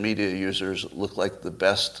non-social media users look like the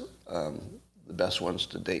best ones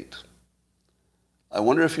to date. I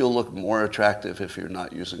wonder if you'll look more attractive if you're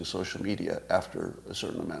not using social media after a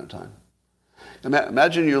certain amount of time.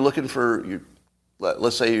 Imagine you're looking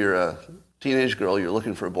let's say you're a teenage girl, you're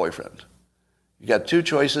looking for a boyfriend. You got two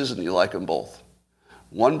choices and you like them both.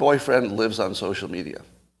 One boyfriend lives on social media.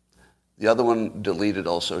 The other one deleted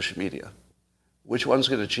all social media. Which one's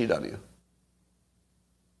going to cheat on you?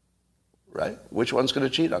 Right? Which one's going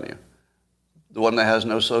to cheat on you? The one that has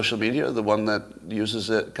no social media or the one that uses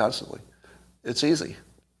it constantly? It's easy.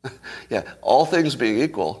 Yeah, all things being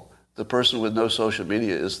equal, the person with no social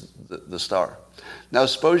media is the star. Now,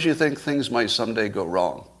 suppose you think things might someday go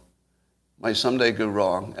wrong.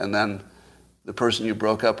 And then the person you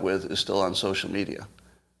broke up with is still on social media.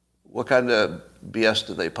 What kind of BS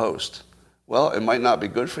do they post? Well, it might not be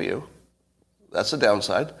good for you. That's a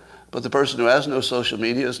downside. But the person who has no social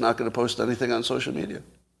media is not going to post anything on social media.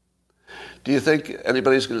 Do you think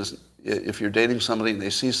anybody's going to, if you're dating somebody and they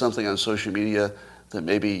see something on social media that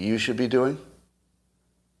maybe you should be doing?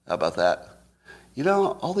 How about that?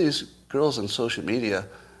 All these girls on social media,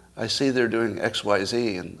 I see they're doing X, Y,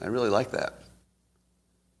 Z, and I really like that.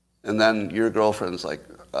 And then your girlfriend's like,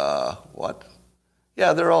 what?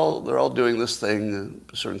 Yeah, they're all doing this thing,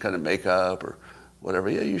 a certain kind of makeup or whatever.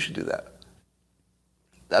 Yeah, you should do that.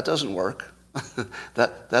 That doesn't work.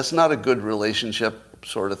 That's not a good relationship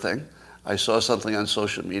sort of thing. I saw something on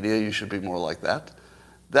social media, you should be more like that.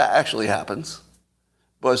 That actually happens.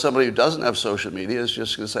 But somebody who doesn't have social media is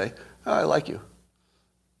just going to say, oh, I like you.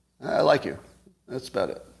 I like you. That's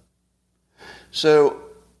about it. So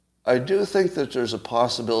I do think that there's a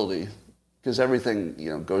possibility, because everything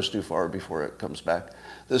goes too far before it comes back,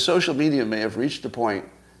 that social media may have reached a point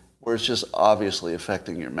where it's just obviously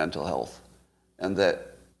affecting your mental health, and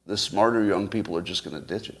that the smarter young people are just going to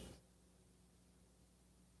ditch it.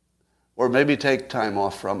 Or maybe take time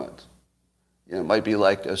off from it. It might be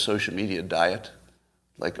like a social media diet,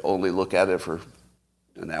 like only look at it for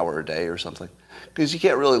an hour a day or something. Because you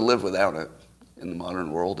can't really live without it in the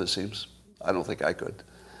modern world, it seems. I don't think I could.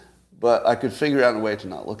 But I could figure out a way to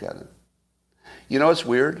not look at it. It's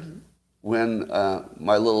weird? When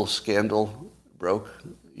my little scandal broke,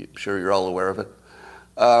 I'm sure you're all aware of it.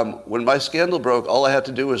 When my scandal broke, all I had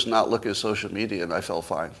to do was not look at social media and I felt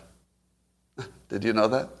fine. Did you know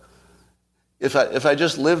that? If I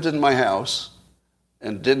just lived in my house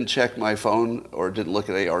and didn't check my phone or didn't look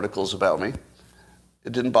at any articles about me,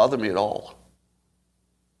 it didn't bother me at all.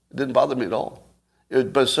 It didn't bother me at all.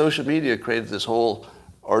 But social media created this whole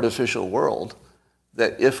artificial world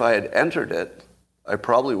that if I had entered it, I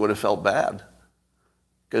probably would have felt bad.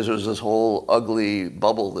 Because there was this whole ugly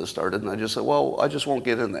bubble that started, and I just said, well, I just won't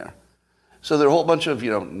get in there. So there are a whole bunch of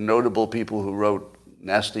notable people who wrote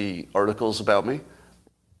nasty articles about me.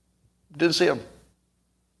 Didn't see them.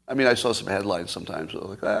 I mean, I saw some headlines sometimes, but I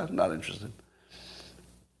was like, not interested.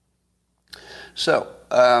 So,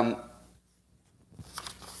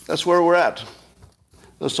 that's where we're at.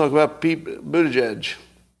 Let's talk about Pete Buttigieg.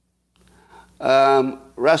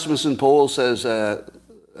 Rasmussen poll says,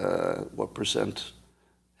 what percent?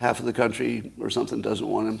 Half of the country or something doesn't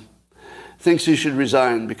want him. Thinks he should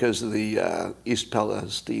resign because of the East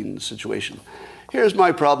Palestine situation. Here's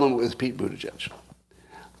my problem with Pete Buttigieg.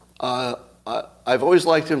 I've always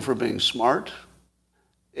liked him for being smart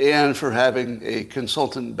and for having a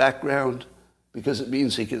consultant background, because it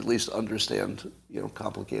means he can at least understand,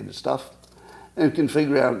 complicated stuff. and can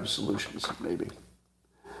figure out solutions, maybe.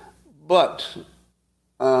 But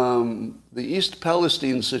the East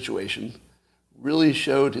Palestine situation really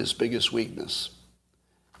showed his biggest weakness.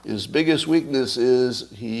 His biggest weakness is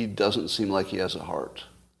he doesn't seem like he has a heart.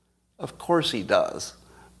 Of course he does.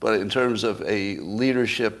 But in terms of a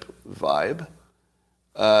leadership vibe,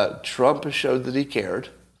 Trump showed that he cared,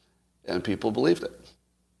 and people believed it.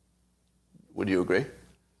 Would you agree?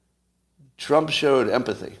 Trump showed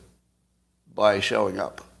empathy by showing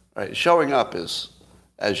up. Right? Showing up is,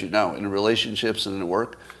 as you know, in relationships and in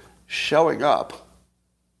work, showing up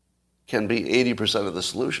can be 80% of the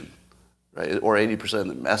solution, right? Or 80% of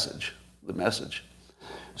the message.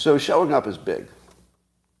 So showing up is big.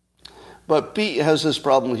 But Pete has this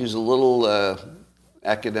problem. He's a little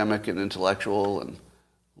academic and intellectual and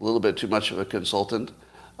a little bit too much of a consultant.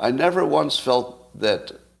 I never once felt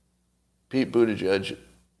that Pete Buttigieg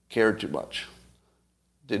cared too much.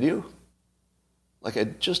 Did you? Like, I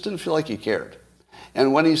just didn't feel like he cared.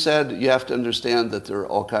 And when he said, you have to understand that there are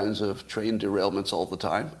all kinds of train derailments all the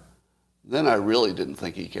time, then I really didn't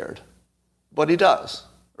think he cared. But he does,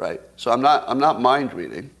 right? So I'm not mind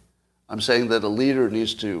reading. I'm saying that a leader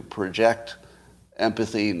needs to project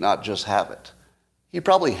empathy, not just have it. He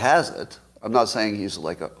probably has it. I'm not saying he's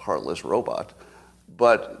like a heartless robot,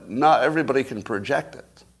 but not everybody can project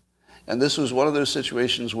it. And this was one of those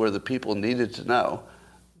situations where the people needed to know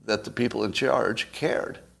that the people in charge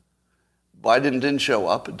cared. Biden didn't show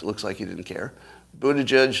up. It looks like he didn't care.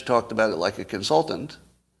 Buttigieg talked about it like a consultant,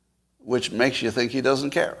 which makes you think he doesn't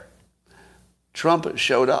care. Trump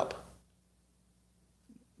showed up.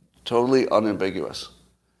 Totally unambiguous.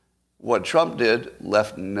 What Trump did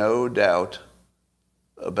left no doubt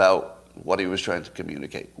about what he was trying to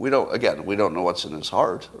communicate. We don't know what's in his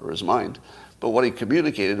heart or his mind, but what he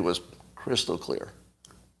communicated was crystal clear.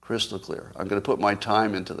 Crystal clear. I'm going to put my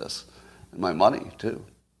time into this, and my money too.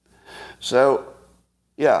 So,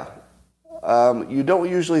 yeah, you don't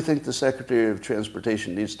usually think the Secretary of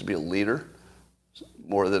Transportation needs to be a leader,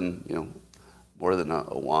 more than a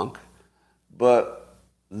wonk. But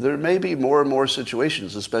there may be more and more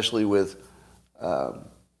situations, especially with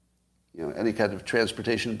any kind of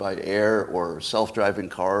transportation by air or self-driving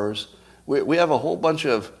cars. We have a whole bunch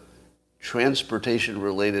of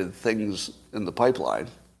transportation-related things in the pipeline,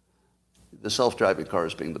 the self-driving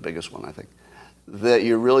cars being the biggest one, I think, that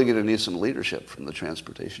you're really going to need some leadership from the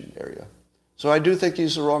transportation area. So I do think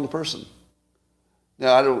he's the wrong person.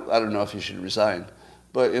 Now, I don't know if he should resign,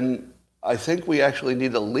 but I think we actually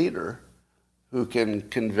need a leader who can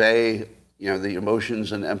convey, the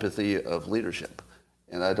emotions and empathy of leadership.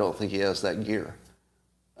 And I don't think he has that gear.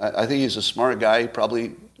 I think he's a smart guy.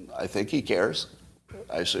 I think he cares.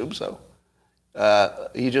 I assume so.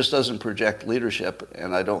 He just doesn't project leadership,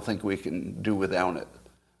 and I don't think we can do without it.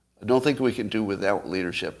 I don't think we can do without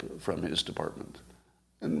leadership from his department.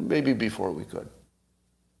 And maybe before we could.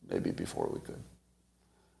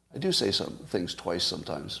 I do say some things twice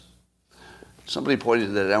sometimes. Somebody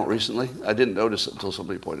pointed that out recently. I didn't notice it until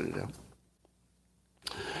somebody pointed it out.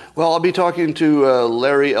 Well, I'll be talking to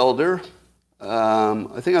Larry Elder.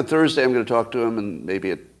 I think on Thursday I'm going to talk to him, and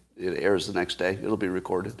maybe it airs the next day. It'll be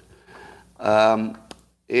recorded. And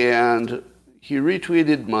he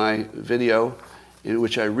retweeted my video in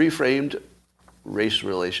which I reframed race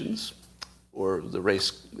relations, or the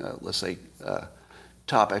race,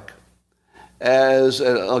 topic, as,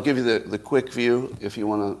 I'll give you the quick view if you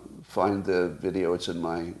want to find the video. It's in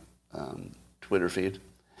my Twitter feed.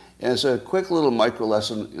 And it's a quick little micro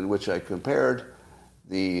lesson in which I compared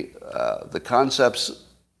the concepts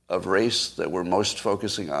of race that we're most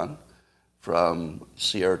focusing on, from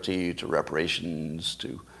CRT to reparations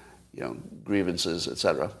to grievances,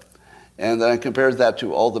 etc. And then I compared that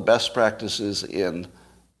to all the best practices in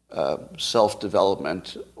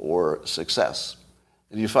self-development or success.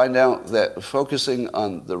 And you find out that focusing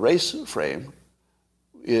on the race frame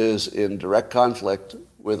is in direct conflict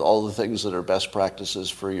with all the things that are best practices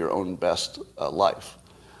for your own best life.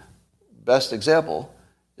 Best example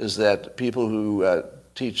is that people who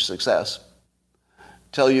teach success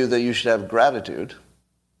tell you that you should have gratitude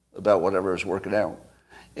about whatever is working out.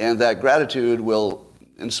 And that gratitude will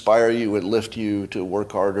inspire you and lift you to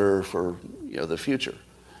work harder for the future.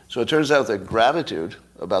 So it turns out that gratitude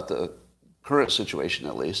about the current situation,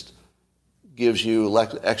 at least, gives you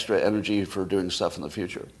extra energy for doing stuff in the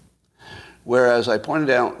future. Whereas I pointed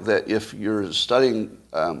out that if you're studying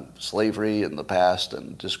slavery in the past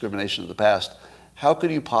and discrimination in the past, how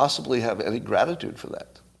could you possibly have any gratitude for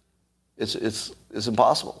that? It's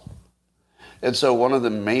impossible. And so one of the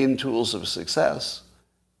main tools of success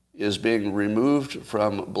is being removed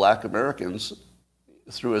from black Americans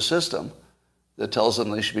through a system that tells them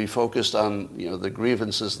they should be focused on, the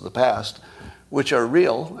grievances of the past, which are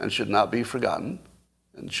real and should not be forgotten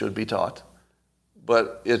and should be taught.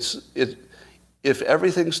 But if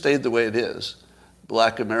everything stayed the way it is,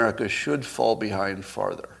 Black America should fall behind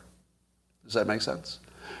farther. Does that make sense?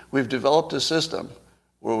 We've developed a system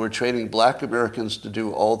where we're training Black Americans to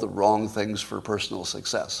do all the wrong things for personal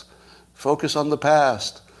success. Focus on the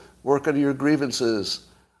past, work on your grievances,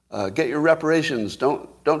 get your reparations,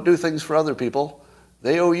 don't do things for other people.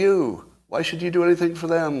 They owe you. Why should you do anything for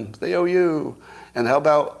them? They owe you. And how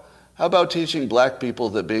about teaching Black people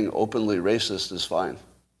that being openly racist is fine?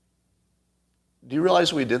 Do you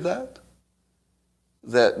realize we did that?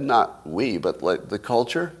 That not we, but like the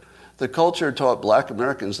culture. The culture taught Black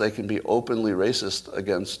Americans they can be openly racist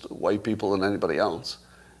against white people and anybody else,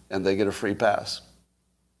 and they get a free pass.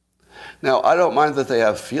 Now, I don't mind that they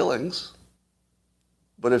have feelings,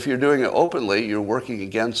 but if you're doing it openly, you're working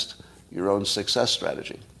against your own success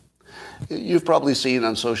strategy. You've probably seen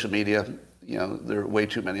on social media, there are way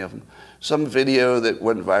too many of them, some video that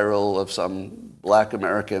went viral of some Black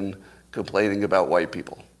American complaining about white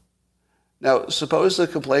people. Now, suppose the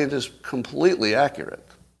complaint is completely accurate.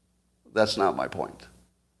 That's not my point.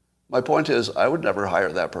 My point is, I would never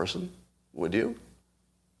hire that person. Would you?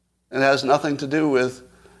 It has nothing to do with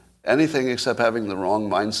anything except having the wrong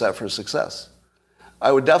mindset for success.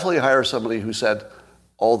 I would definitely hire somebody who said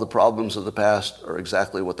all the problems of the past are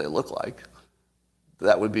exactly what they look like.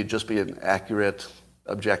 That would just be an accurate,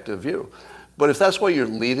 objective view. But if that's what you're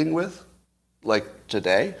leading with, like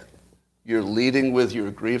today, you're leading with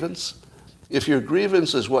your grievance. If your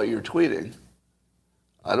grievance is what you're tweeting,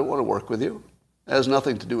 I don't want to work with you. It has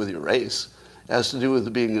nothing to do with your race. It has to do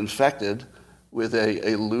with being infected with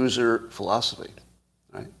a loser philosophy.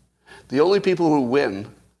 Right? The only people who win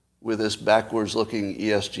with this backwards-looking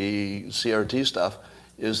ESG, CRT stuff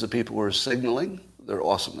is the people who are signaling their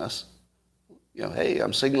awesomeness. Hey,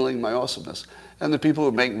 I'm signaling my awesomeness. And the people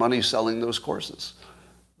who make money selling those courses.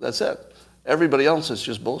 That's it. Everybody else is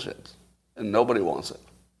just bullshit. And nobody wants it.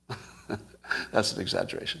 That's an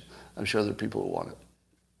exaggeration. I'm sure there are people who want it.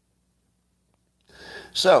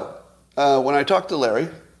 So, when I talked to Larry,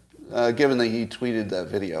 given that he tweeted that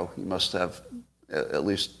video, he must have at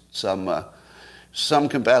least some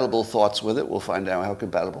compatible thoughts with it. We'll find out how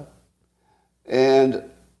compatible. And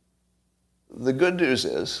the good news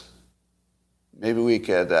is, maybe we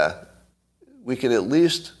could at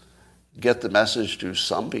least get the message to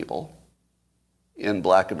some people in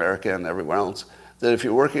Black America and everywhere else that if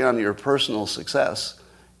you're working on your personal success,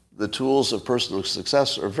 the tools of personal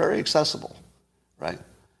success are very accessible, right?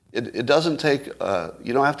 It doesn't take,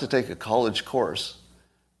 you don't have to take a college course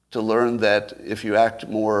to learn that if you act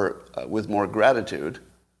more with more gratitude,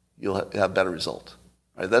 you'll have better result.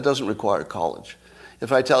 Right? That doesn't require college.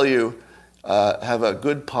 If I tell you, have a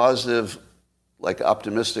good, positive,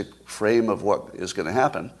 optimistic frame of what is going to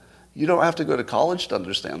happen, you don't have to go to college to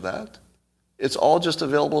understand that. It's all just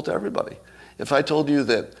available to everybody. If I told you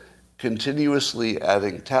that continuously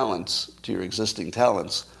adding talents to your existing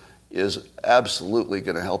talents is absolutely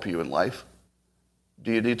going to help you in life,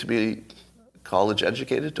 do you need to be college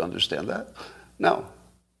educated to understand that? No.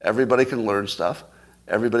 Everybody can learn stuff.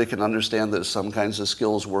 Everybody can understand that some kinds of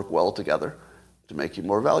skills work well together to make you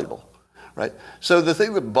more valuable, right? So the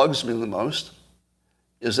thing that bugs me the most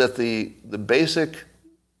is that the basic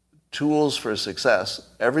tools for success,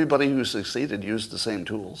 everybody who succeeded used the same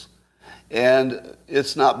tools. And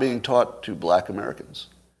it's not being taught to Black Americans.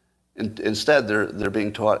 Instead, they're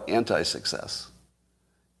being taught anti-success.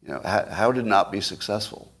 How to not be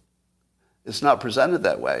successful. It's not presented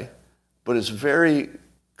that way, but it's very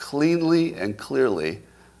cleanly and clearly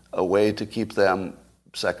a way to keep them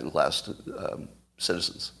second-class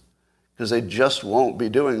citizens. Because they just won't be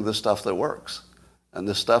doing the stuff that works. And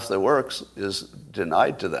the stuff that works is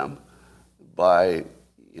denied to them by,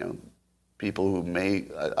 people who may,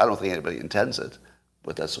 I don't think anybody intends it,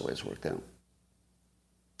 but that's the way it's worked out.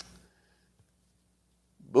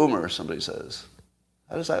 Boomer, somebody says.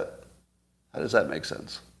 How does that make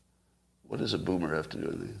sense? What does a boomer have to do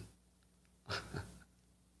with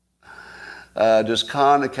it? Does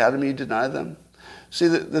Khan Academy deny them? See,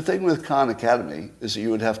 the thing with Khan Academy is that you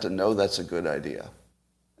would have to know that's a good idea.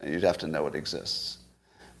 And you'd have to know it exists.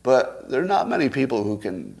 But there are not many people who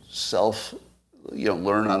can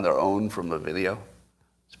learn on their own from a video.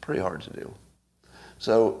 It's pretty hard to do.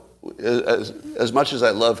 So as much as I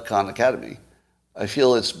love Khan Academy, I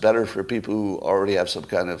feel it's better for people who already have some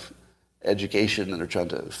kind of education and are trying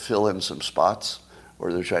to fill in some spots,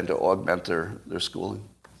 or they're trying to augment their schooling.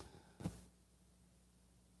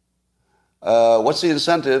 What's the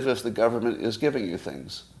incentive if the government is giving you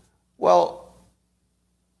things? Well,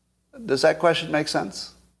 Does that question make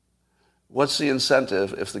sense? What's the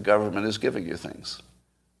incentive if the government is giving you things?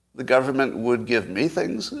 The government would give me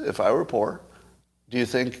things if I were poor. Do you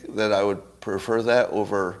think that I would prefer that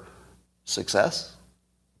over success?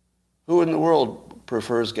 Who in the world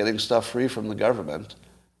prefers getting stuff free from the government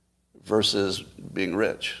versus being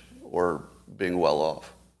rich or being well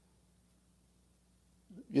off?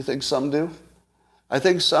 You think some do? I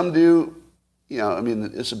think some do.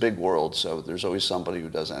 It's a big world, so there's always somebody who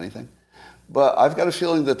does anything. But I've got a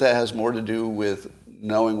feeling that has more to do with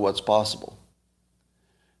knowing what's possible.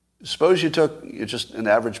 Suppose you're just an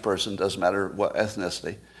average person, doesn't matter what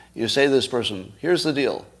ethnicity. You say to this person, here's the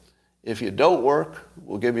deal. If you don't work,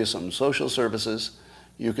 we'll give you some social services.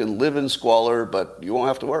 You can live in squalor, but you won't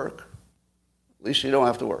have to work. At least you don't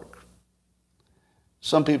have to work.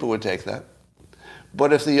 Some people would take that.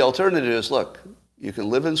 But if the alternative is, look, you can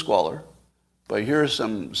live in squalor, but here's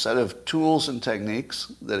some set of tools and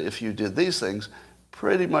techniques that if you did these things,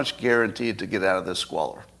 pretty much guaranteed to get out of this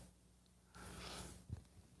squalor.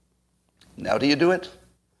 Now do you do it?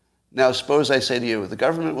 Now suppose I say to you, the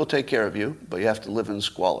government will take care of you, but you have to live in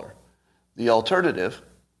squalor. The alternative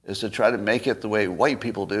is to try to make it the way white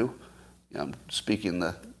people do. I'm speaking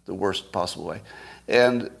the worst possible way.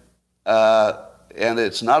 And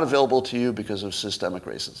it's not available to you because of systemic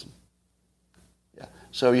racism. Yeah.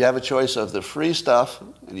 So you have a choice of the free stuff,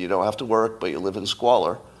 and you don't have to work, but you live in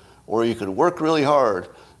squalor, or you could work really hard,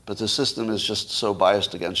 but the system is just so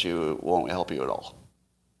biased against you, it won't help you at all.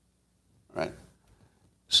 Right?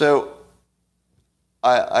 So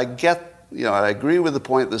I get, I agree with the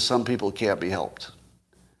point that some people can't be helped.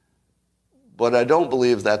 But I don't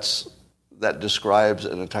believe that describes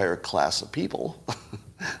an entire class of people.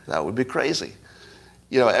 That would be crazy.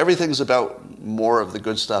 Everything's about more of the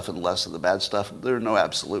good stuff and less of the bad stuff. There are no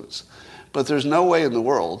absolutes. But there's no way in the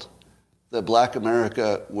world that Black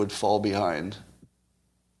America would fall behind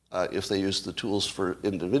if they used the tools for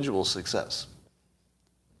individual success.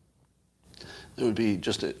 There would be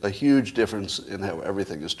just a huge difference in how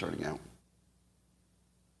everything is turning out.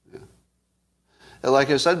 Yeah. And like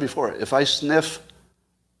I said before, if I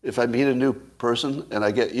meet a new person and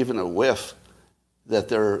I get even a whiff that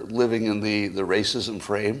they're living in the racism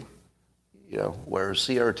frame, where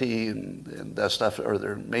CRT and that stuff are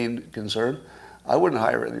their main concern, I wouldn't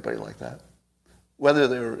hire anybody like that.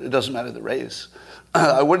 It doesn't matter the race.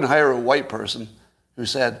 I wouldn't hire a white person who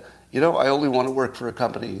said, I only want to work for a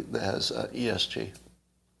company that has ESG.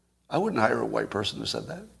 I wouldn't hire a white person who said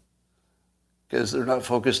that because they're not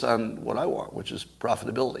focused on what I want, which is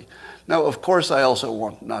profitability. Now, of course, I also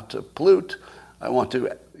want not to pollute. I want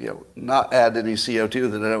to, not add any CO2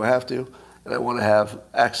 that I don't have to, and I want to have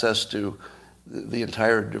access to the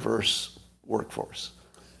entire diverse workforce.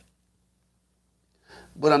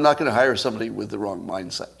 But I'm not going to hire somebody with the wrong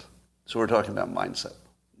mindset. So we're talking about mindset,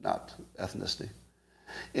 not ethnicity.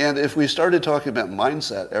 And if we started talking about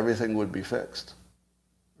mindset, everything would be fixed,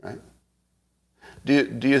 right?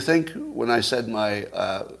 Do you think when I said my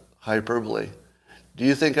hyperbole, do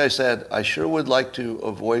you think I said, I sure would like to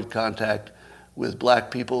avoid contact with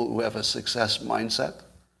Black people who have a success mindset?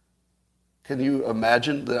 Can you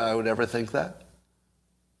imagine that I would ever think that?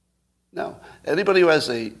 No. Anybody who has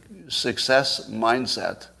a success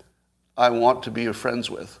mindset, I want to be your friends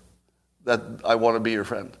with. That I want to be your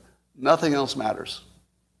friend. Nothing else matters.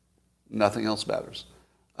 Nothing else matters.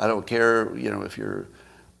 I don't care, if you're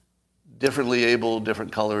differently able,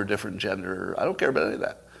 different color, different gender. I don't care about any of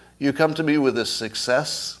that. You come to me with a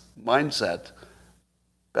success mindset,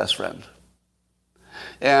 best friend.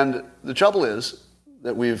 And the trouble is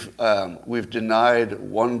that we've denied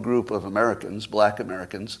one group of Americans, Black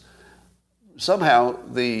Americans, somehow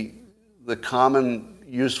the common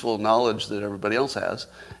useful knowledge that everybody else has,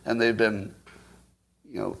 and they've been,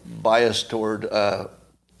 biased toward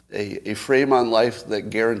a frame on life that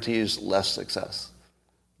guarantees less success.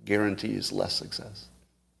 Guarantees less success.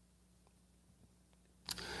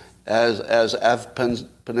 As Av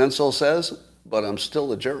Peninsula says, but I'm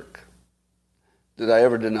still a jerk. Did I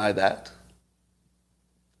ever deny that?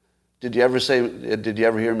 Did you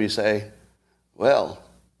ever hear me say, well,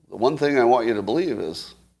 the one thing I want you to believe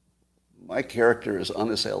is my character is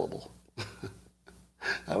unassailable?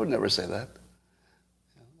 I would never say that.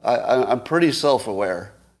 I'm pretty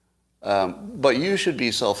self-aware. But you should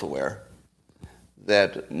be self-aware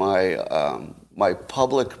that my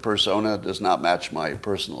public persona does not match my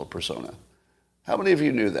personal persona. How many of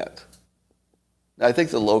you knew that? I think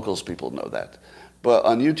the locals people know that. But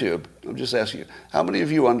on YouTube, I'm just asking you, how many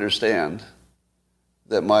of you understand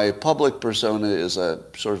that my public persona is a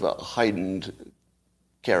sort of a heightened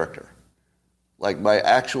character? Like my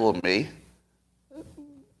actual me,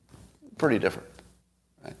 pretty different,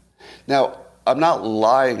 right? Now, I'm not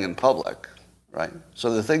lying in public, right?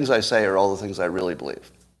 So the things I say are all the things I really believe,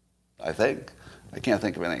 I think. I can't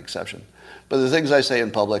think of any exception. But the things I say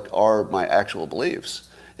in public are my actual beliefs.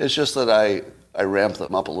 It's just that I ramp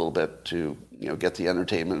them up a little bit to, get the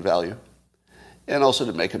entertainment value and also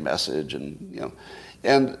to make a message.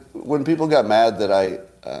 And when people got mad that I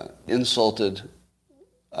insulted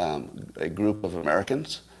a group of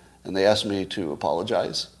Americans and they asked me to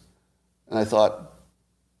apologize, and I thought,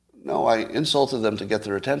 no, I insulted them to get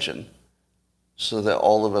their attention so that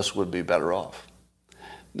all of us would be better off.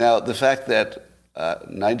 Now, the fact that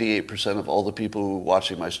 98% of all the people who are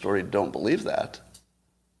watching my story don't believe that,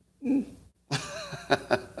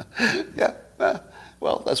 yeah,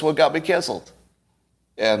 well, that's what got me canceled.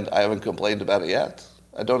 And I haven't complained about it yet.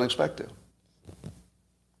 I don't expect to.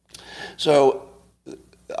 So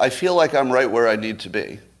I feel like I'm right where I need to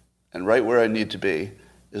be. And right where I need to be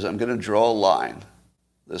is I'm going to draw a line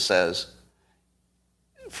that says,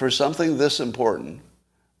 for something this important,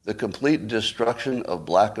 the complete destruction of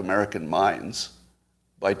black American minds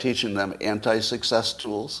by teaching them anti-success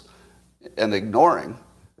tools and ignoring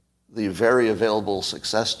the very available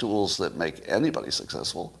success tools that make anybody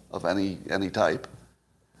successful of any type,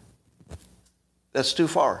 that's too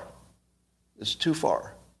far. It's too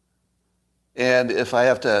far. And if I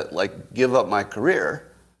have to, give up my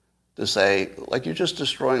career to say, you're just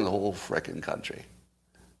destroying the whole frickin' country,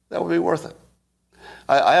 that would be worth it.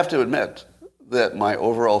 I have to admit that my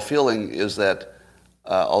overall feeling is that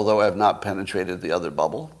although I have not penetrated the other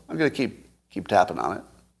bubble, I'm going to keep tapping on it.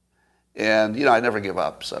 And, I never give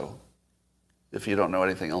up. So if you don't know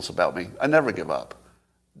anything else about me, I never give up.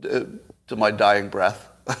 To my dying breath,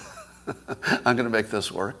 I'm going to make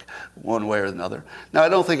this work one way or another. Now, I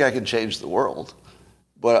don't think I can change the world,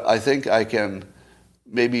 but I think I can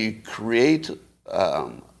maybe create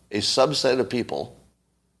a subset of people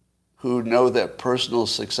who know that personal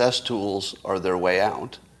success tools are their way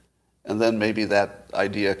out. And then maybe that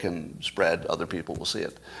idea can spread, other people will see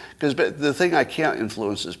it. Because the thing I can't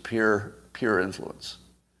influence is peer influence.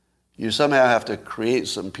 You somehow have to create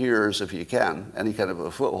some peers, if you can, any kind of a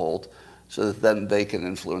foothold, so that then they can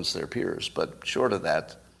influence their peers. But short of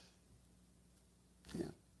that,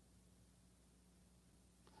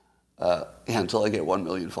 until I get 1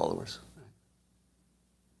 million followers.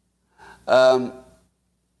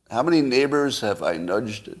 How many neighbors have I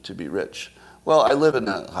nudged to be rich? Well, I live in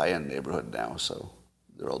a high-end neighborhood now, so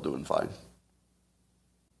they're all doing fine.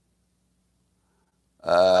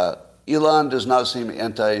 Elon does not seem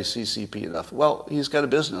anti-CCP enough. Well, he's got a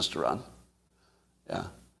business to run. Yeah.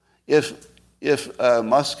 If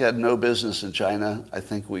Musk had no business in China, I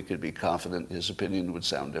think we could be confident his opinion would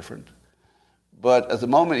sound different. But at the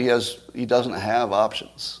moment, he doesn't have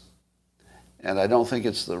options. And I don't think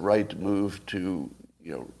it's the right move to,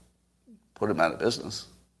 put him out of business.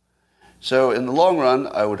 So in the long run,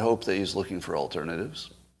 I would hope that he's looking for alternatives.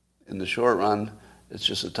 In the short run, it's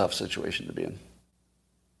just a tough situation to be in.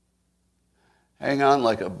 Hang on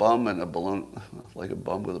like a bum with a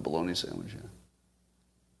bologna sandwich. Yeah.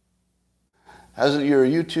 Hasn't your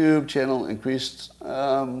YouTube channel increased?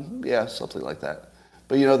 Yeah, something like that.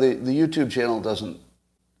 But the YouTube channel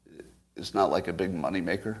it's not like a big money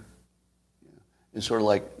maker. It's sort of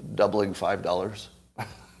like doubling $5.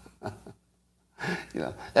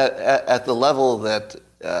 At the level that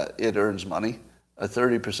it earns money, a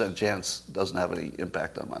 30% chance doesn't have any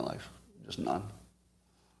impact on my life. Just none.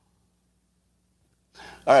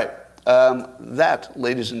 All right. That,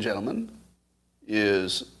 ladies and gentlemen,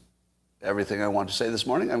 is everything I want to say this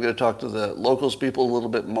morning. I'm going to talk to the locals people a little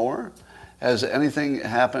bit more. Has anything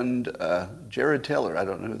happened? Jared Taylor, I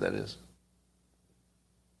don't know who that is.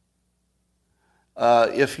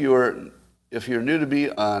 If you're new to me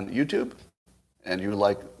on YouTube and you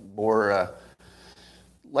like to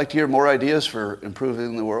hear more ideas for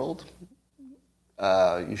improving the world,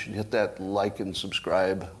 you should hit that like and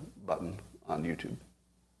subscribe button on YouTube.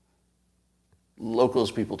 Locals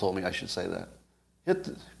people told me I should say that.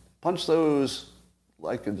 Punch those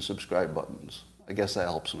like and subscribe buttons. I guess that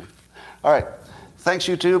helps me. All right. Thanks,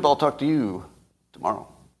 YouTube. I'll talk to you tomorrow.